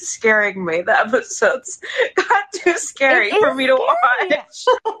started scaring me. The episodes got too scary for me to watch.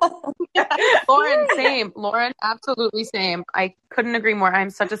 Lauren, same. Lauren, absolutely same. I couldn't agree more. I'm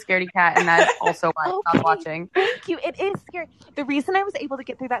such a scaredy cat, and that's also why I stopped watching. Thank you. It is scary. The reason I was able to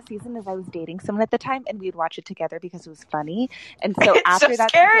get through that season is I was dating someone at the time, and we'd watch it together because it was funny. And so after that,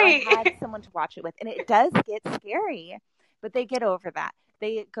 scary. I had someone to watch it with, and it does get scary, but they get over that.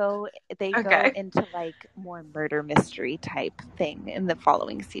 They go Okay. into like more murder mystery type thing in the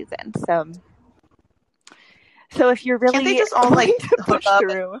following season. So if you're really Can't they just all like to hook push up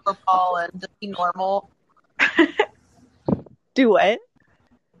through, and football and just be normal? do what?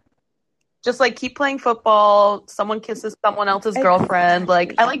 Just like keep playing football. Someone kisses someone else's girlfriend.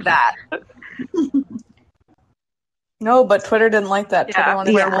 Like I like that. No, but Twitter didn't like that. Yeah. Twitter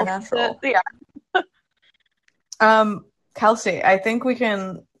wanted Yeah. more natural. Yeah. Kelsey, I think we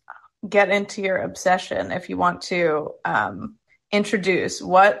can get into your obsession if you want to introduce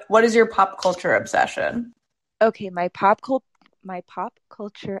what is your pop culture obsession? Okay, my pop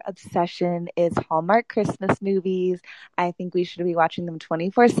culture obsession is Hallmark Christmas movies. I think we should be watching them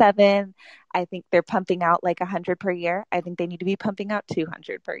 24/7. I think they're pumping out like 100 per year. I think they need to be pumping out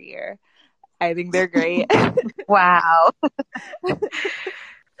 200 per year. I think they're great. Wow.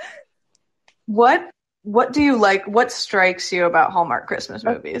 What do you like? What strikes you about Hallmark Christmas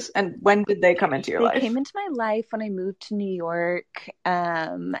movies? And when did they come into your life? They came into my life when I moved to New York.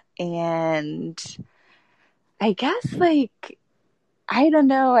 And I guess like, I don't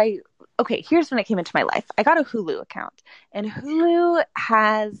know. Okay, here's when it came into my life. I got a Hulu account, and Hulu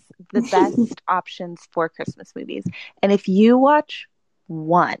has the best options for Christmas movies. And if you watch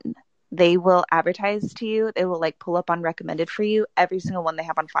one, they will advertise to you. They will like pull up on recommended for you every single one they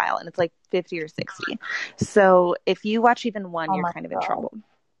have on file, and it's like 50 or 60. So if you watch even one, you're kind of in trouble.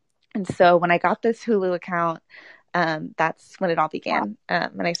 And so when I got this Hulu account, that's when it all began.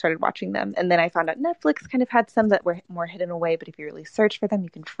 When I started watching them, and then I found out Netflix kind of had some that were more hidden away, but if you really search for them, you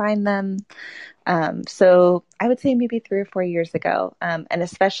can find them. So I would say maybe 3 or 4 years ago, and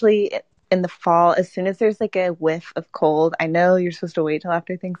especially in the fall, as soon as there's like a whiff of cold, I know you're supposed to wait till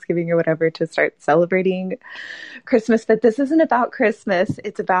after Thanksgiving or whatever to start celebrating Christmas, but this isn't about Christmas.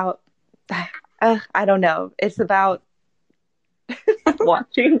 It's about, I don't know. It's about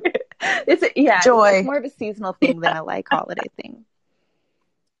watching. Joy. It's more of a seasonal thing than a like holiday thing.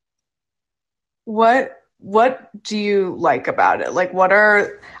 What do you like about it? Like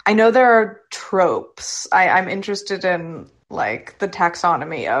I know there are tropes. I'm interested in like the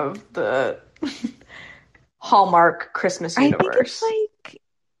taxonomy of the Hallmark Christmas universe.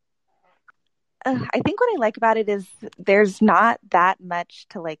 I think what I like about it is there's not that much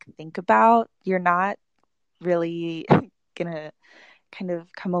to like think about. You're not really gonna kind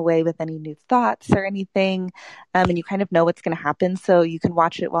of come away with any new thoughts or anything, and you kind of know what's going to happen, so you can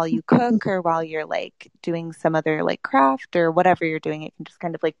watch it while you cook or while you're like doing some other like craft or whatever you're doing. It can just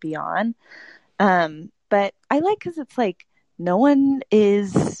kind of like be on, but I like because it's like no one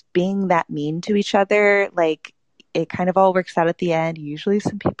is being that mean to each other. Like it kind of all works out at the end. Usually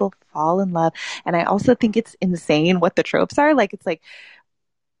some people fall in love, and I also think it's insane what the tropes are. Like it's like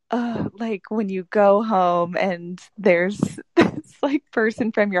when you go home and there's this like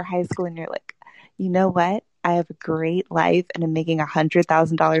person from your high school and you're like, you know what? I have a great life and I'm making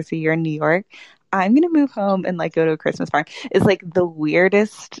 $100,000 a year in New York. I'm going to move home and like go to a Christmas farm. It's like the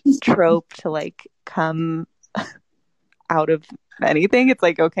weirdest trope to like come out of anything. It's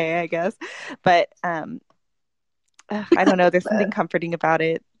like, okay, I guess. But I don't know. There's something comforting about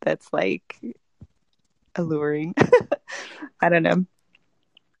it that's like alluring. I don't know.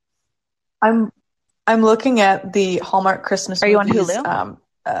 I'm looking at the Hallmark Christmas movies. Are you on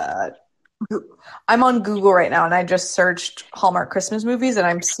Hulu? I'm on Google right now, and I just searched Hallmark Christmas movies, and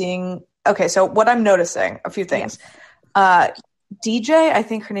I'm seeing. Okay, so what I'm noticing, a few things. Yes. DJ, I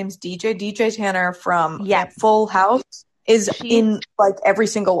think her name's DJ Tanner from Full House, is in like every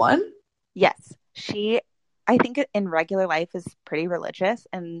single one. Yes, I think in regular life is pretty religious,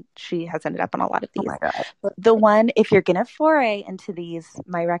 and she has ended up on a lot of these. Oh my God. The one, if you're gonna foray into these,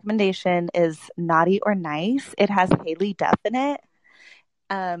 my recommendation is Naughty or Nice. It has Haley Duff in it.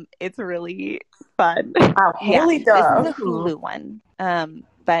 It's really fun. Wow, Haley Duff. This is a Hulu one.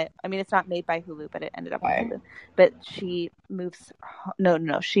 But I mean, it's not made by Hulu, but it ended up on Hulu. But she moves.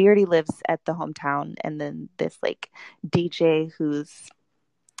 No, she already lives at the hometown, and then this like DJ who's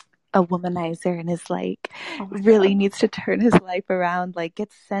a womanizer and is like really needs to turn his life around, like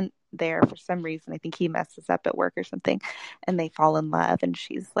gets sent there for some reason. I think he messes up at work or something, and they fall in love, and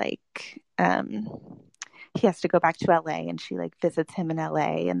she's like he has to go back to LA, and she like visits him in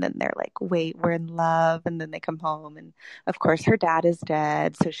LA, and then they're like, wait, we're in love, and then they come home, and of course her dad is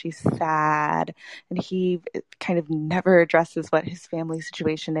dead, so she's sad, and he kind of never addresses what his family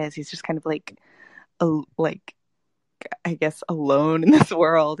situation is. He's just kind of like I guess alone in this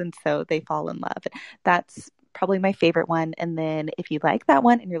world, and so they fall in love. That's probably my favorite one. And then if you like that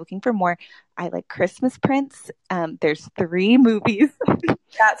one and you're looking for more, I like Christmas Prince. There's 3 movies.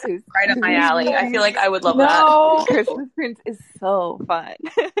 That's right up my alley. I feel like I would love that. Christmas Prince is so fun.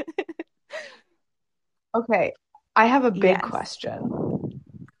 Okay, I have a big question.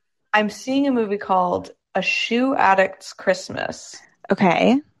 I'm seeing a movie called A Shoe Addict's Christmas.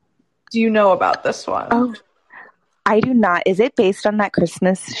 Okay. Do you know about this one? Oh, I do not. Is it based on that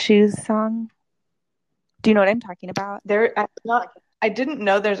Christmas Shoes song? Do you know what I'm talking about? I didn't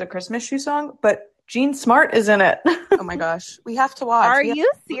know there's a Christmas shoe song, but Jean Smart is in it. Oh my gosh, we have to watch. Are you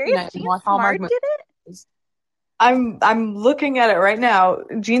serious? Jean Smart did it? I'm looking at it right now.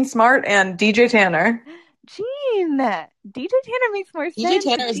 Jean Smart and DJ Tanner. Jean, DJ Tanner makes more sense. DJ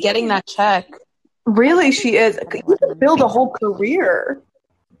Tanner is getting that check. Really, she is. You can build a whole career.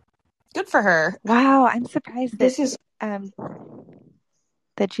 Good for her. Wow, I'm surprised that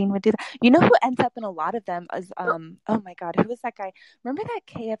Jean would do that. You know who ends up in a lot of them is oh my god, who was that guy? Remember that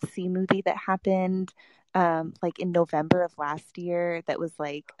KFC movie that happened like in November of last year that was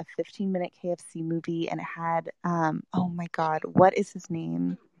like a 15-minute KFC movie and it had oh my god, what is his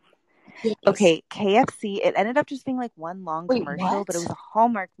name? Yes. Okay, KFC. It ended up just being like one long commercial, but it was a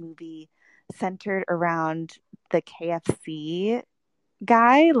Hallmark movie centered around the KFC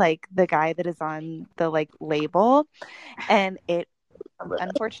guy, like the guy that is on the like label, and it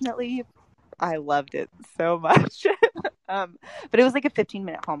unfortunately I loved it so much. But it was like a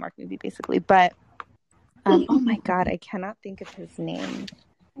 15-minute Hallmark movie basically. But oh my god, I cannot think of his name.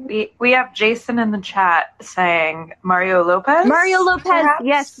 We have Jason in the chat saying Mario Lopez. Perhaps?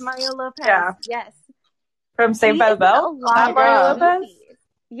 Yes, Mario Lopez. Yeah. Yes. From Saved by the Bell? Mario Lopez?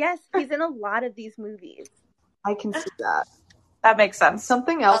 Yes, he's in a lot of these movies. I can see that. That makes sense.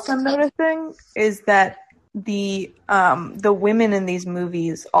 Something else I'm noticing is that the women in these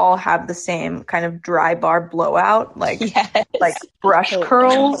movies all have the same kind of dry bar blowout, like brush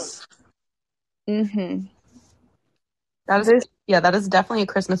curls. Mm-hmm. That is definitely a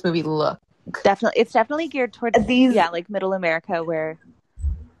Christmas movie look. Definitely, it's definitely geared towards these, like middle America, where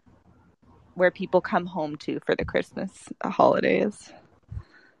people come home to for the Christmas holidays.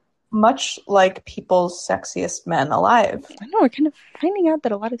 Much like People's Sexiest Men Alive. I know, we're kind of finding out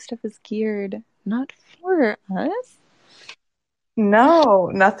that a lot of stuff is geared not for us. No,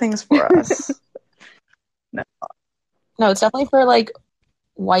 nothing's for us. No, it's definitely for like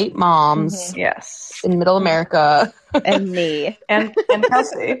white moms. Mm-hmm. Yes, in middle America. And me. and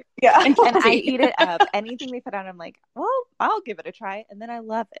Kelsey. Yeah. And I eat it up. Anything they put out, I'm like, well, I'll give it a try. And then I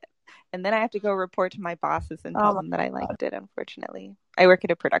love it. And then I have to go report to my bosses and tell them that I liked it, unfortunately. I work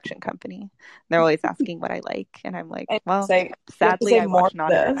at a production company. They're always asking what I like. And I'm like, well, sadly, I watch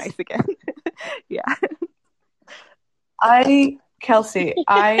Not Very Nice again. Yeah. Kelsey,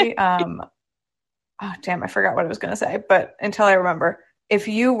 oh, damn, I forgot what I was going to say. But until I remember, if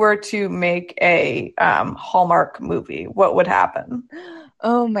you were to make a Hallmark movie, what would happen?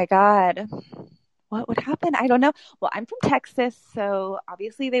 Oh, my God. What would happen? I don't know. Well, I'm from Texas, so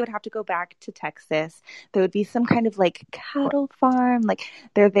obviously they would have to go back to Texas. There would be some kind of like cattle farm. Like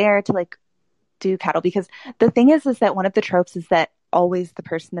they're there to like do cattle, because the thing is that one of the tropes is that always the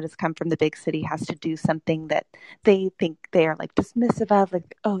person that has come from the big city has to do something that they think they are like dismissive of,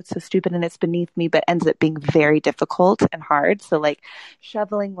 like, oh, it's so stupid and it's beneath me, but ends up being very difficult and hard. So like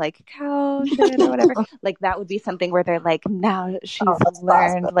shoveling like cow shit or whatever, like that would be something where they're like, now she's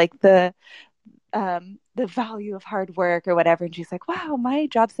learned awesome. Like the value of hard work or whatever, and she's like, wow, my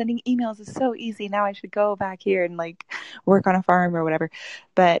job sending emails is so easy, now I should go back here and like work on a farm or whatever.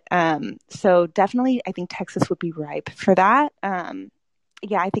 But so definitely I think Texas would be ripe for that.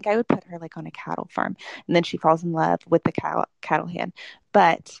 Yeah, I think I would put her like on a cattle farm, and then she falls in love with the cattle hand,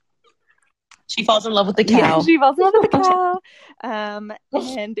 but she falls in love with the cow. Yeah, she falls in love with the cow. And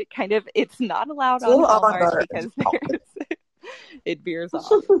kind of, it's not allowed on Hallmark because it veers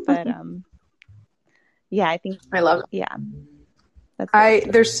off. But yeah, I think I love it. Yeah.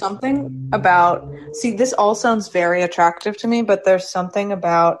 There's something about, see, this all sounds very attractive to me, but there's something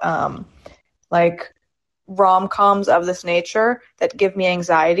about like rom-coms of this nature that give me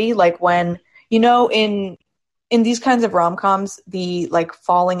anxiety. Like when, you know, in these kinds of rom-coms, the like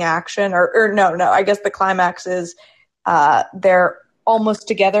falling action or no, I guess the climax is they're almost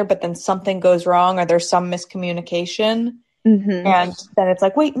together, but then something goes wrong or there's some miscommunication. Mm-hmm. And then it's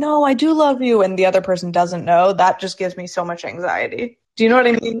like, wait, no, I do love you. And the other person doesn't know. That just gives me so much anxiety. Do you know what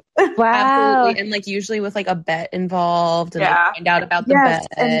I mean? Wow. Absolutely. And like usually with like a bet involved and like find out about the bet.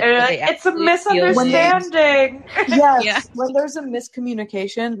 And it's a misunderstanding. When there's a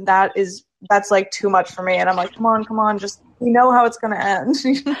miscommunication, that's like too much for me. And I'm like, come on, just We know how it's going to end.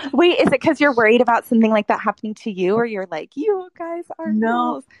 Wait, is it because you're worried about something like that happening to you, or you're like, you guys are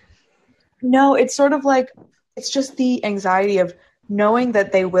fools? No, it's sort of like, it's just the anxiety of knowing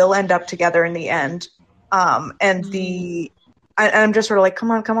that they will end up together in the end. I'm just sort of like,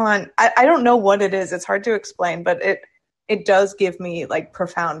 come on. I don't know what it is. It's hard to explain, but it does give me like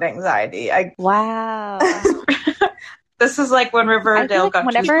profound anxiety. Wow. This is like when Riverdale got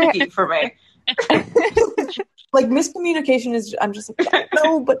too spooky for me. Like miscommunication is, I'm just like,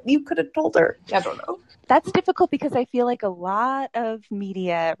 no, but you could have told her. I don't know. That's difficult because I feel like a lot of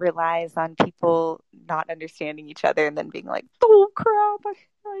media relies on people not understanding each other and then being like, oh crap,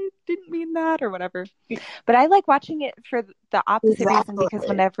 I didn't mean that or whatever. But I like watching it for the opposite reason, because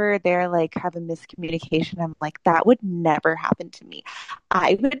whenever they're like have a miscommunication, I'm like, that would never happen to me.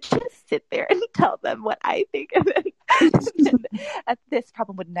 I would just sit there and tell them what I think, and then this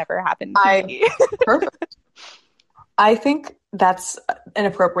problem would never happen to me. Perfect. I think that's an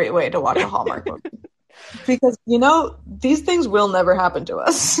appropriate way to watch a Hallmark movie. Because, these things will never happen to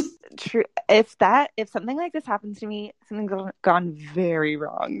us. True. If something like this happens to me, something's gone very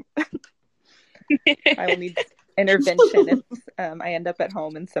wrong. I will need intervention if I end up at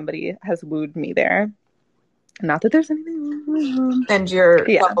home and somebody has wooed me there. Not that there's anything wrong. And you're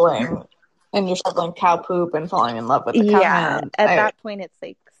shoveling cow poop and falling in love with the cow. Yeah. At that point, it's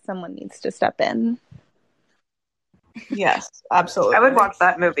like someone needs to step in. Yes, absolutely. I would watch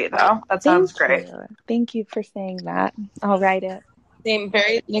that movie though. That sounds great. Thank you for saying that. I'll write it. Same,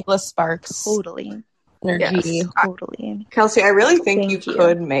 very Nicholas Sparks. Totally. Energy. Yes. Totally. Kelsey, I really think you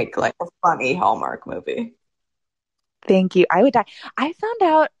could make like a funny Hallmark movie. Thank you. I would die. I found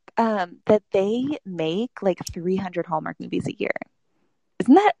out that they make like 300 Hallmark movies a year.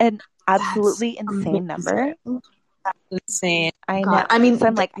 Isn't that an absolutely insane number? Insane. I know. I mean, so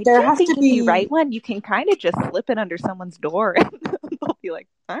I'm like, I don't think if you write one, you can kind of just slip it under someone's door and they'll be like,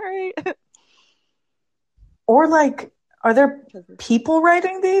 all right. Or like, are there people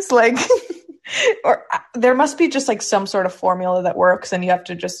writing these? Like, or there must be just like some sort of formula that works and you have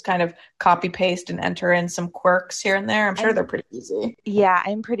to just kind of copy paste and enter in some quirks here and there. I'm sure they're pretty easy. Yeah,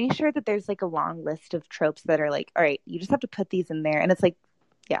 I'm pretty sure that there's like a long list of tropes that are like, all right, you just have to put these in there. And it's like,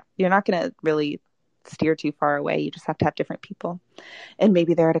 yeah, you're not going to really steer too far away. You just have to have different people. And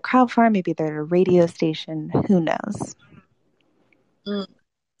maybe they're at a cow farm, maybe they're at a radio station. Who knows?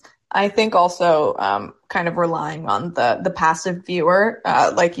 I think also kind of relying on the passive viewer,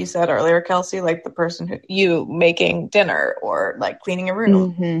 like you said earlier, Kelsey, like the person you making dinner or like cleaning a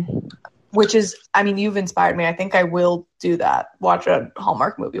room, which is, I mean, you've inspired me. I think I will do that. Watch a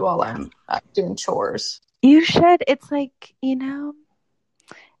Hallmark movie while I'm doing chores. You should. It's like,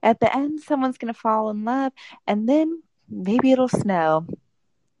 at the end, someone's going to fall in love, and then maybe it'll snow.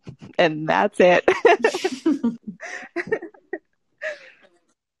 And that's it.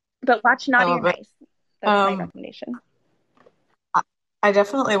 But watch Naughty or Nice. That's my recommendation. I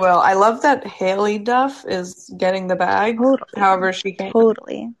definitely will. I love that Haley Duff is getting the bag. Totally. However she can.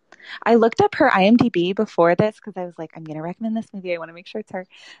 Totally. I looked up her IMDb before this because I was like, I'm going to recommend this movie. I want to make sure it's her.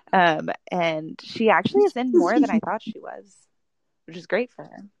 And she actually is in more than I thought she was, which is great for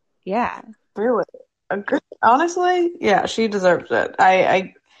her. Yeah. Really? Honestly, yeah, she deserves it.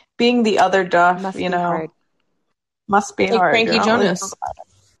 I being the other Duff, must be hard. Must be like hard. Frankie Jonas.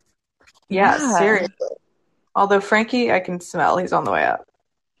 Yeah, seriously. Although Frankie, I can smell he's on the way up.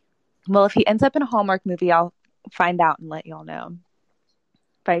 Well, if he ends up in a Hallmark movie, I'll find out and let y'all know.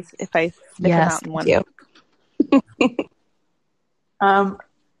 If I stick him out in one.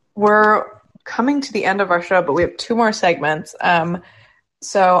 We're coming to the end of our show, but we have 2 more segments.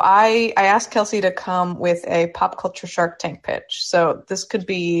 So I asked Kelsey to come with a pop culture Shark Tank pitch. So this could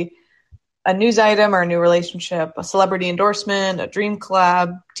be a news item or a new relationship, a celebrity endorsement, a dream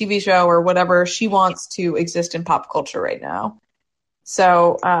collab, TV show, or whatever she wants to exist in pop culture right now.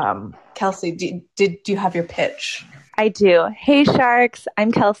 So, Kelsey, do you have your pitch? I do. Hey, Sharks.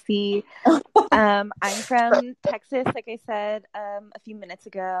 I'm Kelsey. I'm from Texas, like I said a few minutes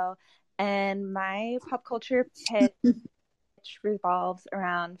ago. And my pop culture pitch revolves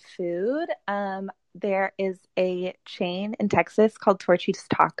around food. There is a chain in Texas called Torchy's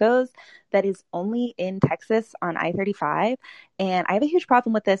Tacos that is only in Texas on I-35. And I have a huge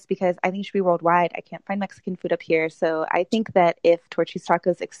problem with this because I think it should be worldwide. I can't find Mexican food up here. So I think that if Torchy's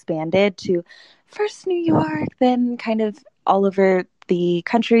Tacos expanded to first New York, then kind of all over the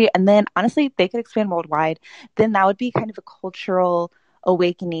country, and then honestly, they could expand worldwide, then that would be kind of a cultural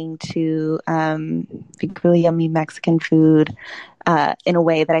awakening to really yummy Mexican food in a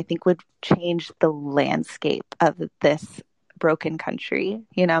way that I think would change the landscape of this broken country,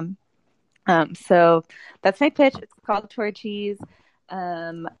 So that's my pitch. It's called Torchies.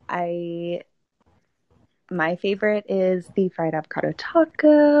 My favorite is the fried avocado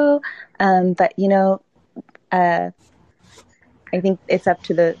taco. But I think it's up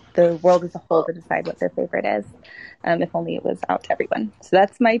to the world as a whole to decide what their favorite is. If only it was out to everyone. So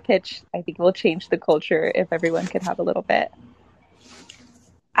that's my pitch. I think it will change the culture if everyone could have a little bit.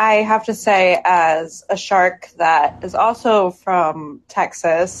 I have to say, as a shark that is also from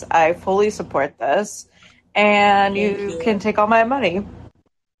Texas, I fully support this. And you can take all my money.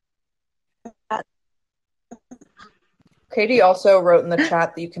 Katie also wrote in the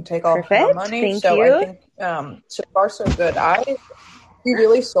chat that you can take all her money. Thank you. I think so far so good. You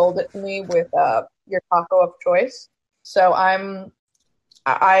really sold it to me with your taco of choice. So I'm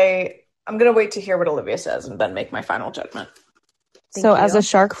gonna wait to hear what Olivia says and then make my final judgment. So as a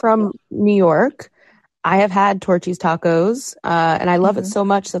shark from New York, I have had Torchy's tacos, and I love it so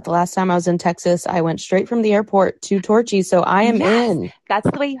much that the last time I was in Texas, I went straight from the airport to Torchy's, so I am in. That's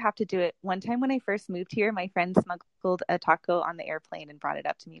the way you have to do it. One time when I first moved here, my friend smuggled a taco on the airplane and brought it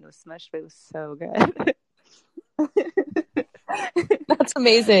up to me, and it was smushed, but it was so good. That's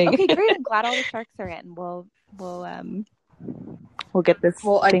amazing. Okay, great. I'm glad all the sharks are in. We'll get this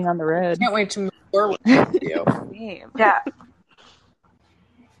thing on the road. I can't wait to move forward with you. Yeah.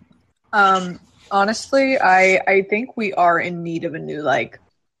 Honestly, I think we are in need of a new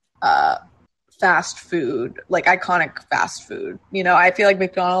fast food, iconic fast food. I feel like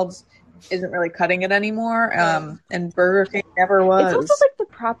McDonald's isn't really cutting it anymore, and Burger King never was. It's also the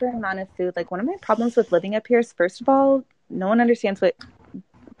proper amount of food. One of my problems with living up here is, first of all, no one understands what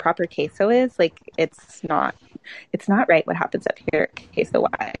proper queso is. It's not right what happens up here queso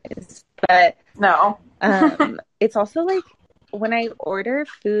wise. But no, it's also when I order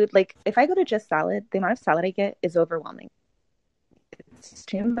food, if I go to just salad, the amount of salad I get is overwhelming. It's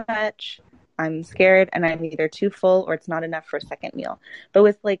too much. I'm scared, and I'm either too full or it's not enough for a second meal. But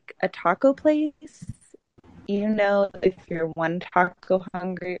with a taco place, if you're one taco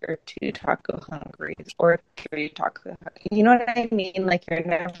hungry or two taco hungry or three taco hungry, you know what I mean? You're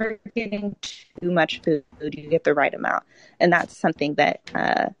never getting too much food. You get the right amount. And that's something that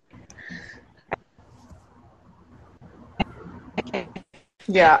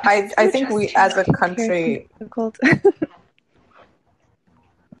yeah, I think we as a country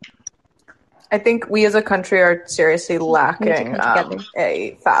I think we as a country are seriously lacking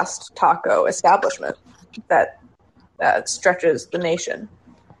a fast taco establishment that stretches the nation.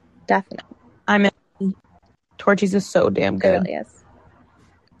 Definitely. I'm in. Torchy's is so damn good. It really is.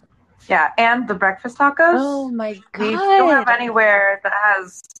 Yeah, and the breakfast tacos. Oh my god. We don't have anywhere that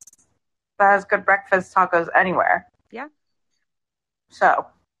has good breakfast tacos anywhere. Yeah. So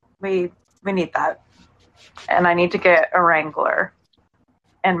we need that. And I need to get a Wrangler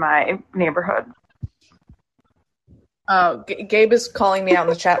in my neighborhood. Gabe is calling me out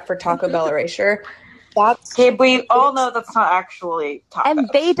in the chat for Taco Bell erasure. Gabe, we all know that's not actually tacos. And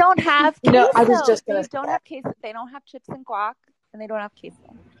they don't have queso. No, I was just gonna say don't have queso. They don't have chips and guac, and they don't have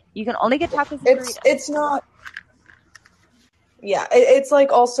queso. You can only get tacos and burritos. It's not. Yeah, it's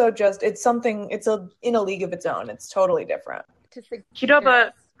also just it's something. It's in a league of its own. It's totally different.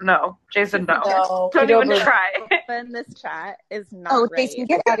 Qdoba, no, Jason, no. Don't even try. In this chat is not. Oh, Jason,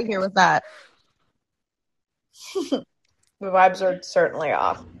 get out of here with that. The vibes are certainly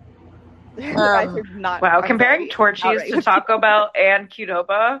off. Wow, comparing Torchy's to Taco Bell and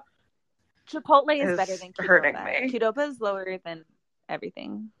Qdoba, Chipotle is better than Qdoba. Hurting me. Qdoba is lower than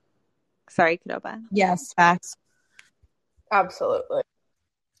everything. Sorry, Qdoba. Yes, facts. Absolutely.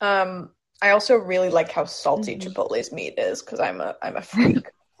 I also really like how salty Chipotle's meat is because I'm a freak.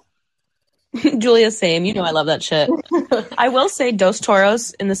 Julia, same. I love that shit. I will say Dos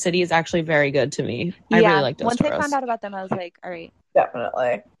Toros in the city is actually very good to me. I really like Dos Toros. Once I found out about them, I was like, all right.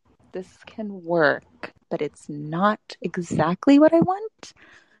 Definitely. This can work, but it's not exactly what I want,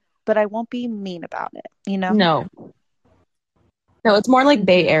 but I won't be mean about it, No, it's more like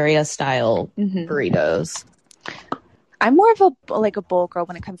Bay Area style burritos. I'm more of a bowl girl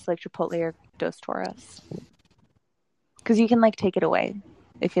when it comes to Chipotle or Dos Toros, because you can take it away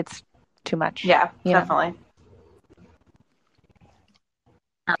if it's too much. Yeah, definitely.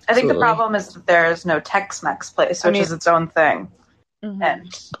 Absolutely. I think the problem is that there is no Tex-Mex place, which is its own thing, and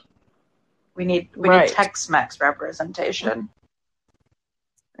we need Tex-Mex representation.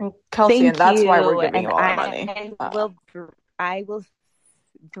 And Kelsey, and that's why we're giving you all our money. I will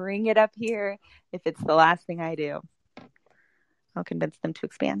bring it up here if it's the last thing I do. I'll convince them to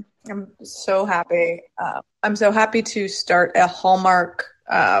expand. I'm so happy. I'm so happy to start a Hallmark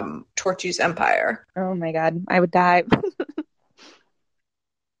Torchy's empire. Oh my god, I would die.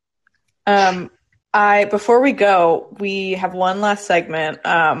 Before we go, we have one last segment.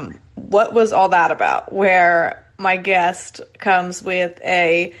 What was all that about? Where my guest comes with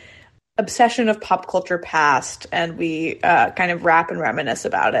a obsession of pop culture past, and we kind of rap and reminisce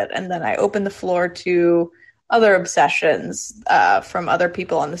about it. And then I open the floor to other obsessions from other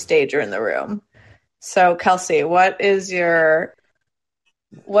people on the stage or in the room. So, Kelsey, what is your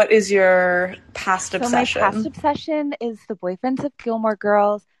past obsession? My past obsession is the boyfriends of Gilmore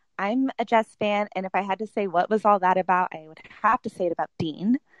Girls. I'm a Jess fan, and if I had to say what was all that about, I would have to say it about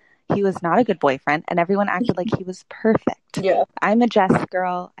Dean. He was not a good boyfriend, and everyone acted like he was perfect. Yeah. I'm a Jess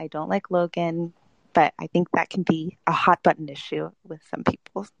girl. I don't like Logan, but I think that can be a hot button issue with some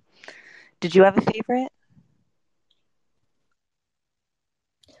people. Did you have a favorite?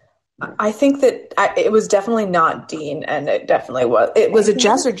 I think that it was definitely not Dean, and it definitely was. Was it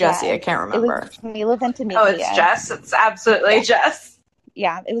Jess or Jessie? I can't remember. It was Mila Ventimiglia. Oh, it's Jess. It's absolutely Jess.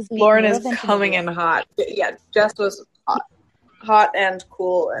 Yeah, it was. Lauren is coming in hot. Yeah, Jess was hot and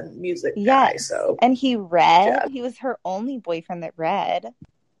cool and music guy. So, and he read. Jess. He was her only boyfriend that read,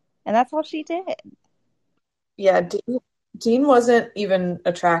 and that's all she did. Yeah, Dean wasn't even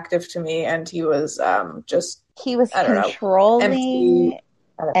attractive to me, and he was he was controlling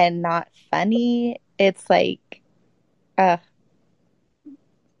and not funny. It's like,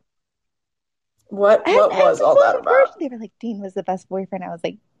 what was all that about? They were like, Dean was the best boyfriend. I was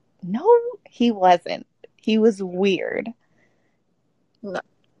like, no, he wasn't. He was weird. No.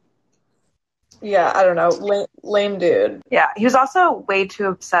 Yeah, I don't know. Lame dude. Yeah, he was also way too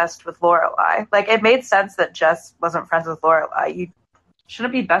obsessed with Lorelai. Like, it made sense that Jess wasn't friends with Lorelai. You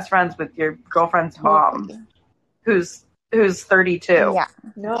shouldn't be best friends with your girlfriend's mom, who's 32. Yeah.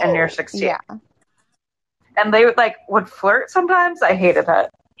 No. And you're 16. Yeah. And they would flirt sometimes. I hated it.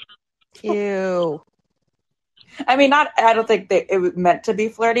 Ew. I mean, I don't think it was meant to be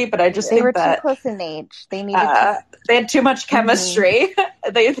flirty, but I just think they were too close in age. They needed they had too much chemistry.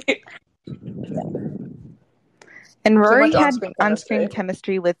 And Rory had on-screen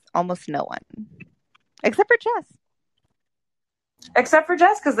chemistry with almost no one, except for Jess. Except for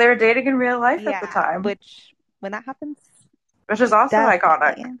Jess, because they were dating in real life at the time. Which, when that happens, which is also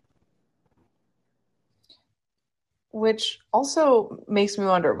iconic. Which also makes me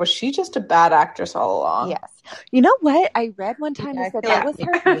wonder, was she just a bad actress all along? Yes. You know what? I read one time that was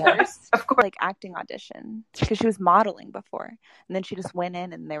her first acting audition, because she was modeling before. And then she just went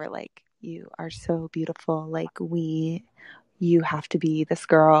in and they were like, you are so beautiful. You have to be this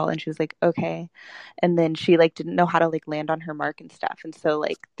girl. And she was like, okay. And then she didn't know how to land on her mark and stuff. And so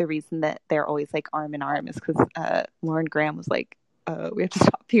the reason that they're always arm in arm is because Lauren Graham was like, we have to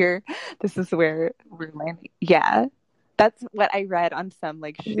stop here. This is where we're landing. Yeah. That's what I read on some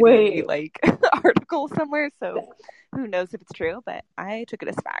shitty, article somewhere. So who knows if it's true, but I took it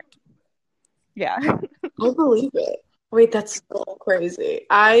as fact. Yeah. I believe it. Wait, that's so crazy.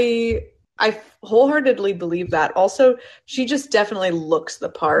 I wholeheartedly believe that. Also, she just definitely looks the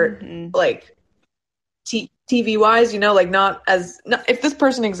part, TV wise, not if this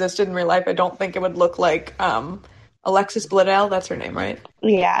person existed in real life, I don't think it would look like Alexis Bledel. That's her name, right?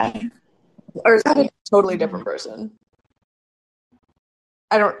 Yeah. Or is that a totally different person?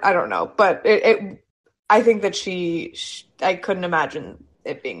 I don't know, but I think that I couldn't imagine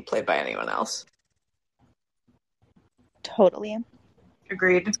it being played by anyone else. Totally.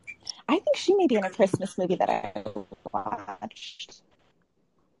 Agreed. I think she may be in a Christmas movie that I watched.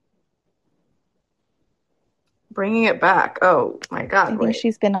 Bringing it back. Oh my God. I think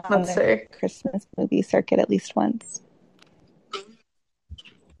she's been on the Christmas movie circuit at least once.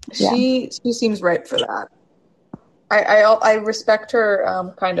 She seems right for that. I respect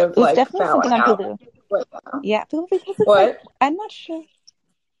her kind of it was definitely something on Hulu. Right yeah, what? I'm not sure.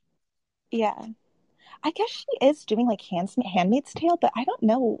 Yeah. I guess she is doing Handmaid's Tale, but I don't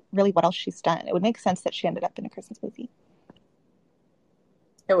know really what else she's done. It would make sense that she ended up in a Christmas movie.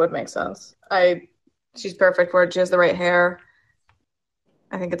 It would make sense. She's perfect for it. She has the right hair.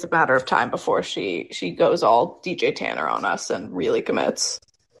 I think it's a matter of time before she goes all DJ Tanner on us and really commits.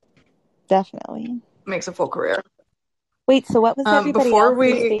 Definitely. Makes a full career. Wait, so what was everybody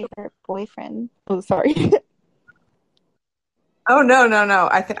else's favorite boyfriend? Oh, sorry. Oh, no.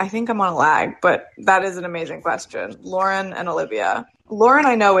 I think I'm on a lag, but that is an amazing question. Lauren and Olivia. Lauren,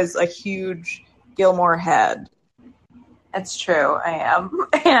 I know, is a huge Gilmore head. It's true, I am.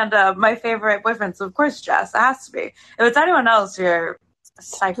 And my favorite boyfriend is, of course, Jess. It has to be. If it's anyone else, you're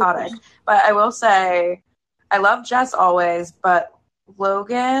psychotic. But I will say, I love Jess always, but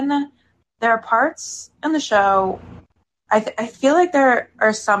Logan, there are parts in the show, I feel like there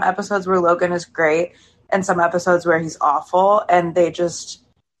are some episodes where Logan is great and some episodes where he's awful, and they just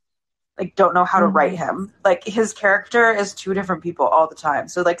like don't know how to write him. Like his character is two different people all the time.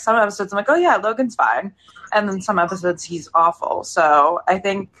 So like some episodes I'm like, oh yeah, Logan's fine, and then some episodes he's awful. So I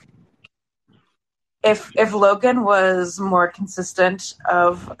think if Logan was more consistent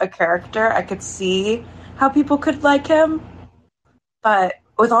of a character, I could see how people could like him. But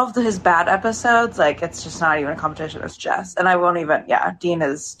with all of his bad episodes, like it's just not even a competition. It's Jess, and I won't even. Yeah, Dean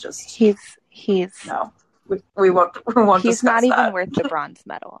is just he's no. We won't. He's not even worth the bronze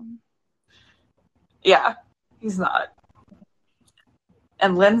medal. Yeah, he's not.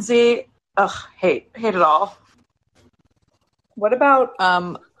 And Lindsay, hate it all. What about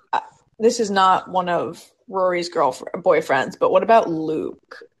this is not one of Rory's boyfriends, but what about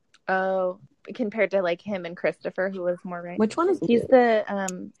Luke? Oh, compared to like him and Christopher, who was more right. Which one is he's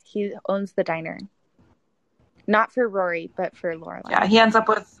the he owns the diner. Not for Rory, but for Lorelai. Yeah, he ends up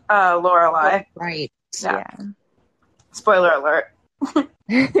with Lorelai. Right. Yeah. Spoiler alert.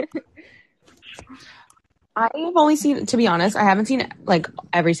 I have only seen, to be honest, I haven't seen like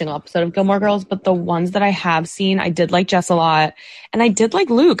every single episode of Gilmore Girls, but the ones that I have seen, I did like Jess a lot, and I did like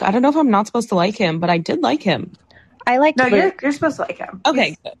Luke. I don't know if I'm not supposed to like him, but I did like him. I like Luke. You're supposed to like him.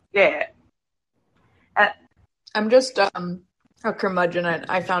 Okay, good. Yeah. I'm just a curmudgeon, and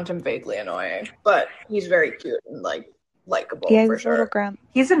I found him vaguely annoying, but he's very cute and like likable for sure. Little grump.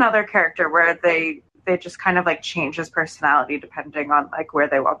 He's another character where they just kind of like change his personality depending on like where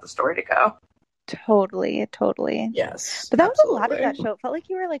they want the story to go. Totally. Yes. But that was a lot of that show. It felt like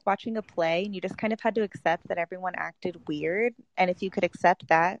you were like watching a play and you just kind of had to accept that everyone acted weird. And if you could accept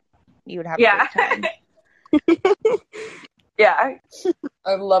that, you would have a great time. Yeah.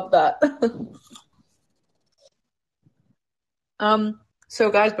 I love that. So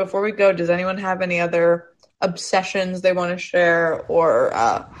guys, before we go, does anyone have any other obsessions they want to share or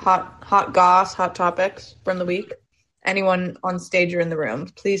hot goss, hot topics from the week? Anyone on stage or in the room,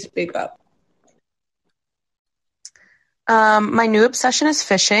 please speak up. My new obsession is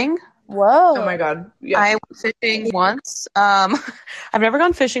fishing. Whoa. Oh my god. Yeah. I went fishing once. I've never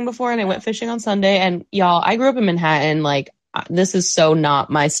gone fishing before, and I went fishing on Sunday. And y'all, I grew up in Manhattan. Like, this is so not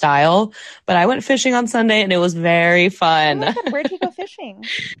my style, but I went fishing on Sunday and it was very fun. Oh, where'd you go fishing?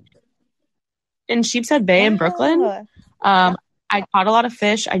 In Sheepshead Bay in Brooklyn. I caught a lot of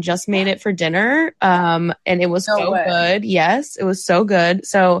fish. I just made it for dinner. And it was good. Yes, it was so good.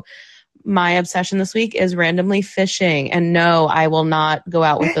 So my obsession this week is randomly fishing. And no, I will not go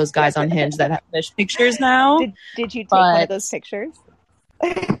out with those guys on Hinge that have fish pictures now. Did you take one of those pictures?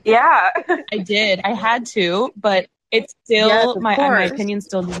 Yeah. I did. I had to, but it's still, my opinion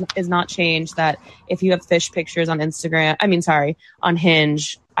still is not changed that if you have fish pictures on on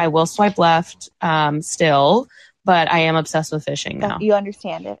Hinge, I will swipe left still, but I am obsessed with fishing now. You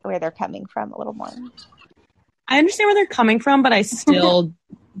understand it, where they're coming from a little more. I understand where they're coming from, but I still,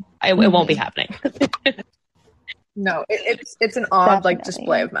 it won't be happening. No, it's an odd like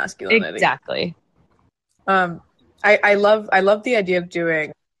display of masculinity. Exactly. I love the idea of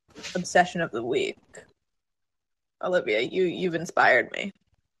doing obsession of the week. Olivia, you've inspired me.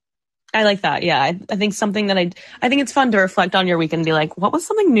 I like that. Yeah, I think something that I think it's fun to reflect on your week and be like, what was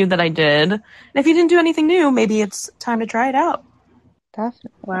something new that I did? And if you didn't do anything new, maybe it's time to try it out.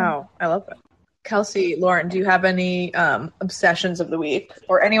 Definitely. Wow, I love that. Kelsey, Lauren, do you have any obsessions of the week,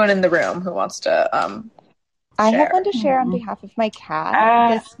 or anyone in the room who wants to I have one to share on behalf of my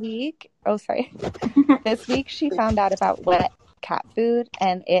cat this week. Oh, sorry. This week she found out about wet cat food,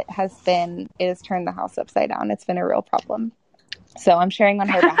 and it has turned the house upside down. It's been a real problem. So I'm sharing on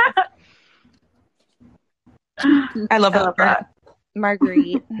her behalf. I love that.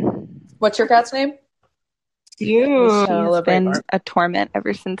 Marguerite. What's your cat's name? She's been a torment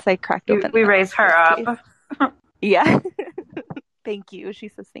ever since I cracked open. We raised her up. Yeah. Thank you. She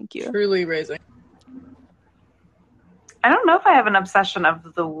says thank you. Truly raising. I don't know if I have an obsession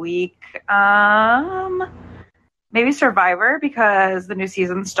of the week. Maybe Survivor, because the new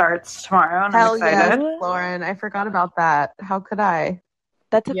season starts tomorrow and I'm excited. Yes, Lauren. I forgot about that. How could I?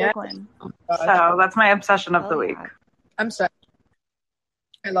 That's a big one. So that's my obsession of the week. I'm sorry.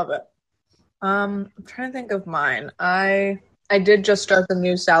 I love it. I'm trying to think of mine. I did just start the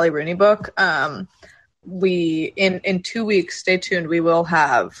new Sally Rooney book. We in 2 weeks, stay tuned, we will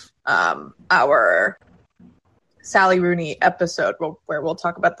have our Sally Rooney episode where we'll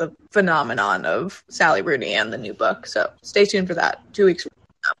talk about the phenomenon of Sally Rooney and the new book. So stay tuned for that. 2 weeks from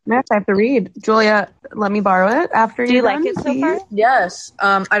now. Yes, I have to read. Julia, let me borrow it after you. Do you like it so far? Yes.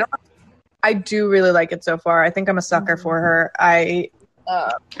 I do really like it so far. I think I'm a sucker for her.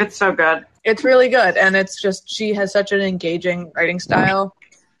 It's so good. It's really good. And it's just, she has such an engaging writing style.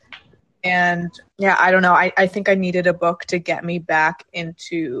 And yeah, I don't know. I think I needed a book to get me back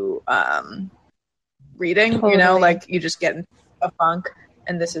into reading. Totally. You know, like you just get into a funk,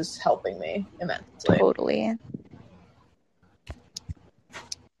 and this is helping me immensely. Totally.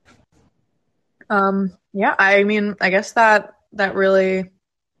 Yeah, I mean, I guess that really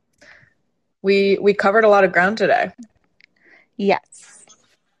we covered a lot of ground today. Yes.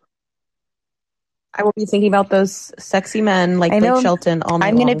 I will be thinking about those sexy men like Blake Shelton all night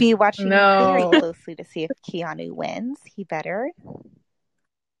I'm going to long. be watching very closely to see if Keanu wins. He better.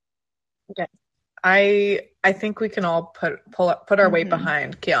 Okay. I think we can all put our weight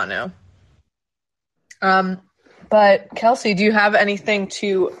behind Keanu. But Kelsey, do you have anything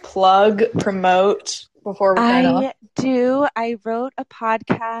to plug, promote before we sign off? I do. I wrote a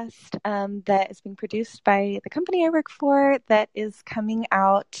podcast that is being produced by the company I work for that is coming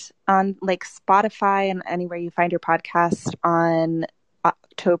out on like Spotify and anywhere you find your podcast on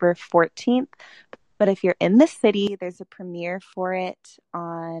October 14th. But if you're in the city, there's a premiere for it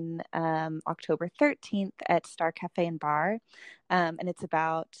on October 13th at Star Cafe and Bar. And it's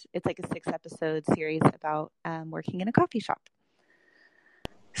like a 6-episode series about working in a coffee shop.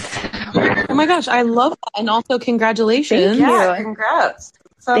 Oh my gosh, I love that. And also congratulations. Thank you. Yeah, congrats.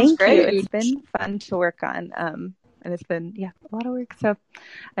 Sounds great. Thank you. It's been fun to work on. And it's been, a lot of work. So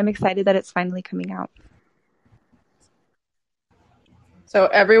I'm excited that it's finally coming out. So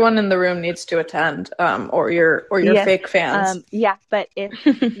everyone in the room needs to attend, or your fake fans. But if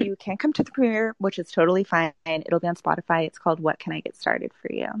you can't come to the premiere, which is totally fine, it'll be on Spotify. It's called What Can I Get Started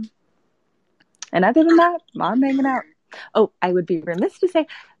for You? And other than that, I'm hanging out. Oh, I would be remiss to say,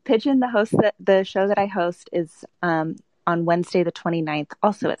 Pigeon, the show that I host, is on Wednesday the 29th,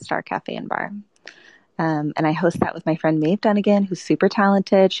 also at Star Cafe and Bar. And I host that with my friend Maeve Dunnigan, who's super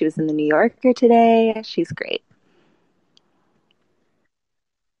talented. She was in the New Yorker today. She's great.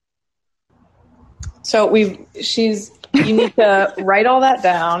 So you need to write all that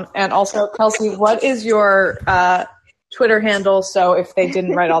down. And also, Kelsey, what is your Twitter handle? So if they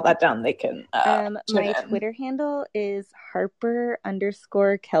didn't write all that down, they can. My Twitter handle is Harper_Kelsey.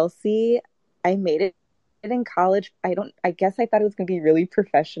 I made it in college. I guess I thought it was going to be really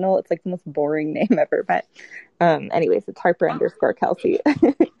professional. It's like the most boring name ever. But anyways, it's Harper_Kelsey.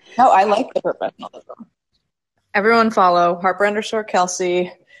 No, I like the professionalism. Everyone follow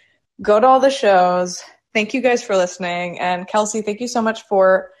Harper_Kelsey. Go to all the shows. Thank you guys for listening. And Kelsey, thank you so much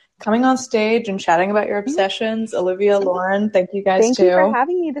for coming on stage and chatting about your obsessions. Olivia, Lauren, thank you guys too. Thank you for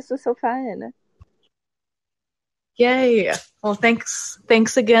having me. This was so fun. Yay. Well, thanks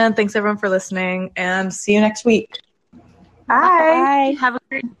again. Thanks everyone for listening, and see you next week. Bye. Have a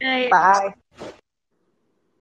great day. Bye.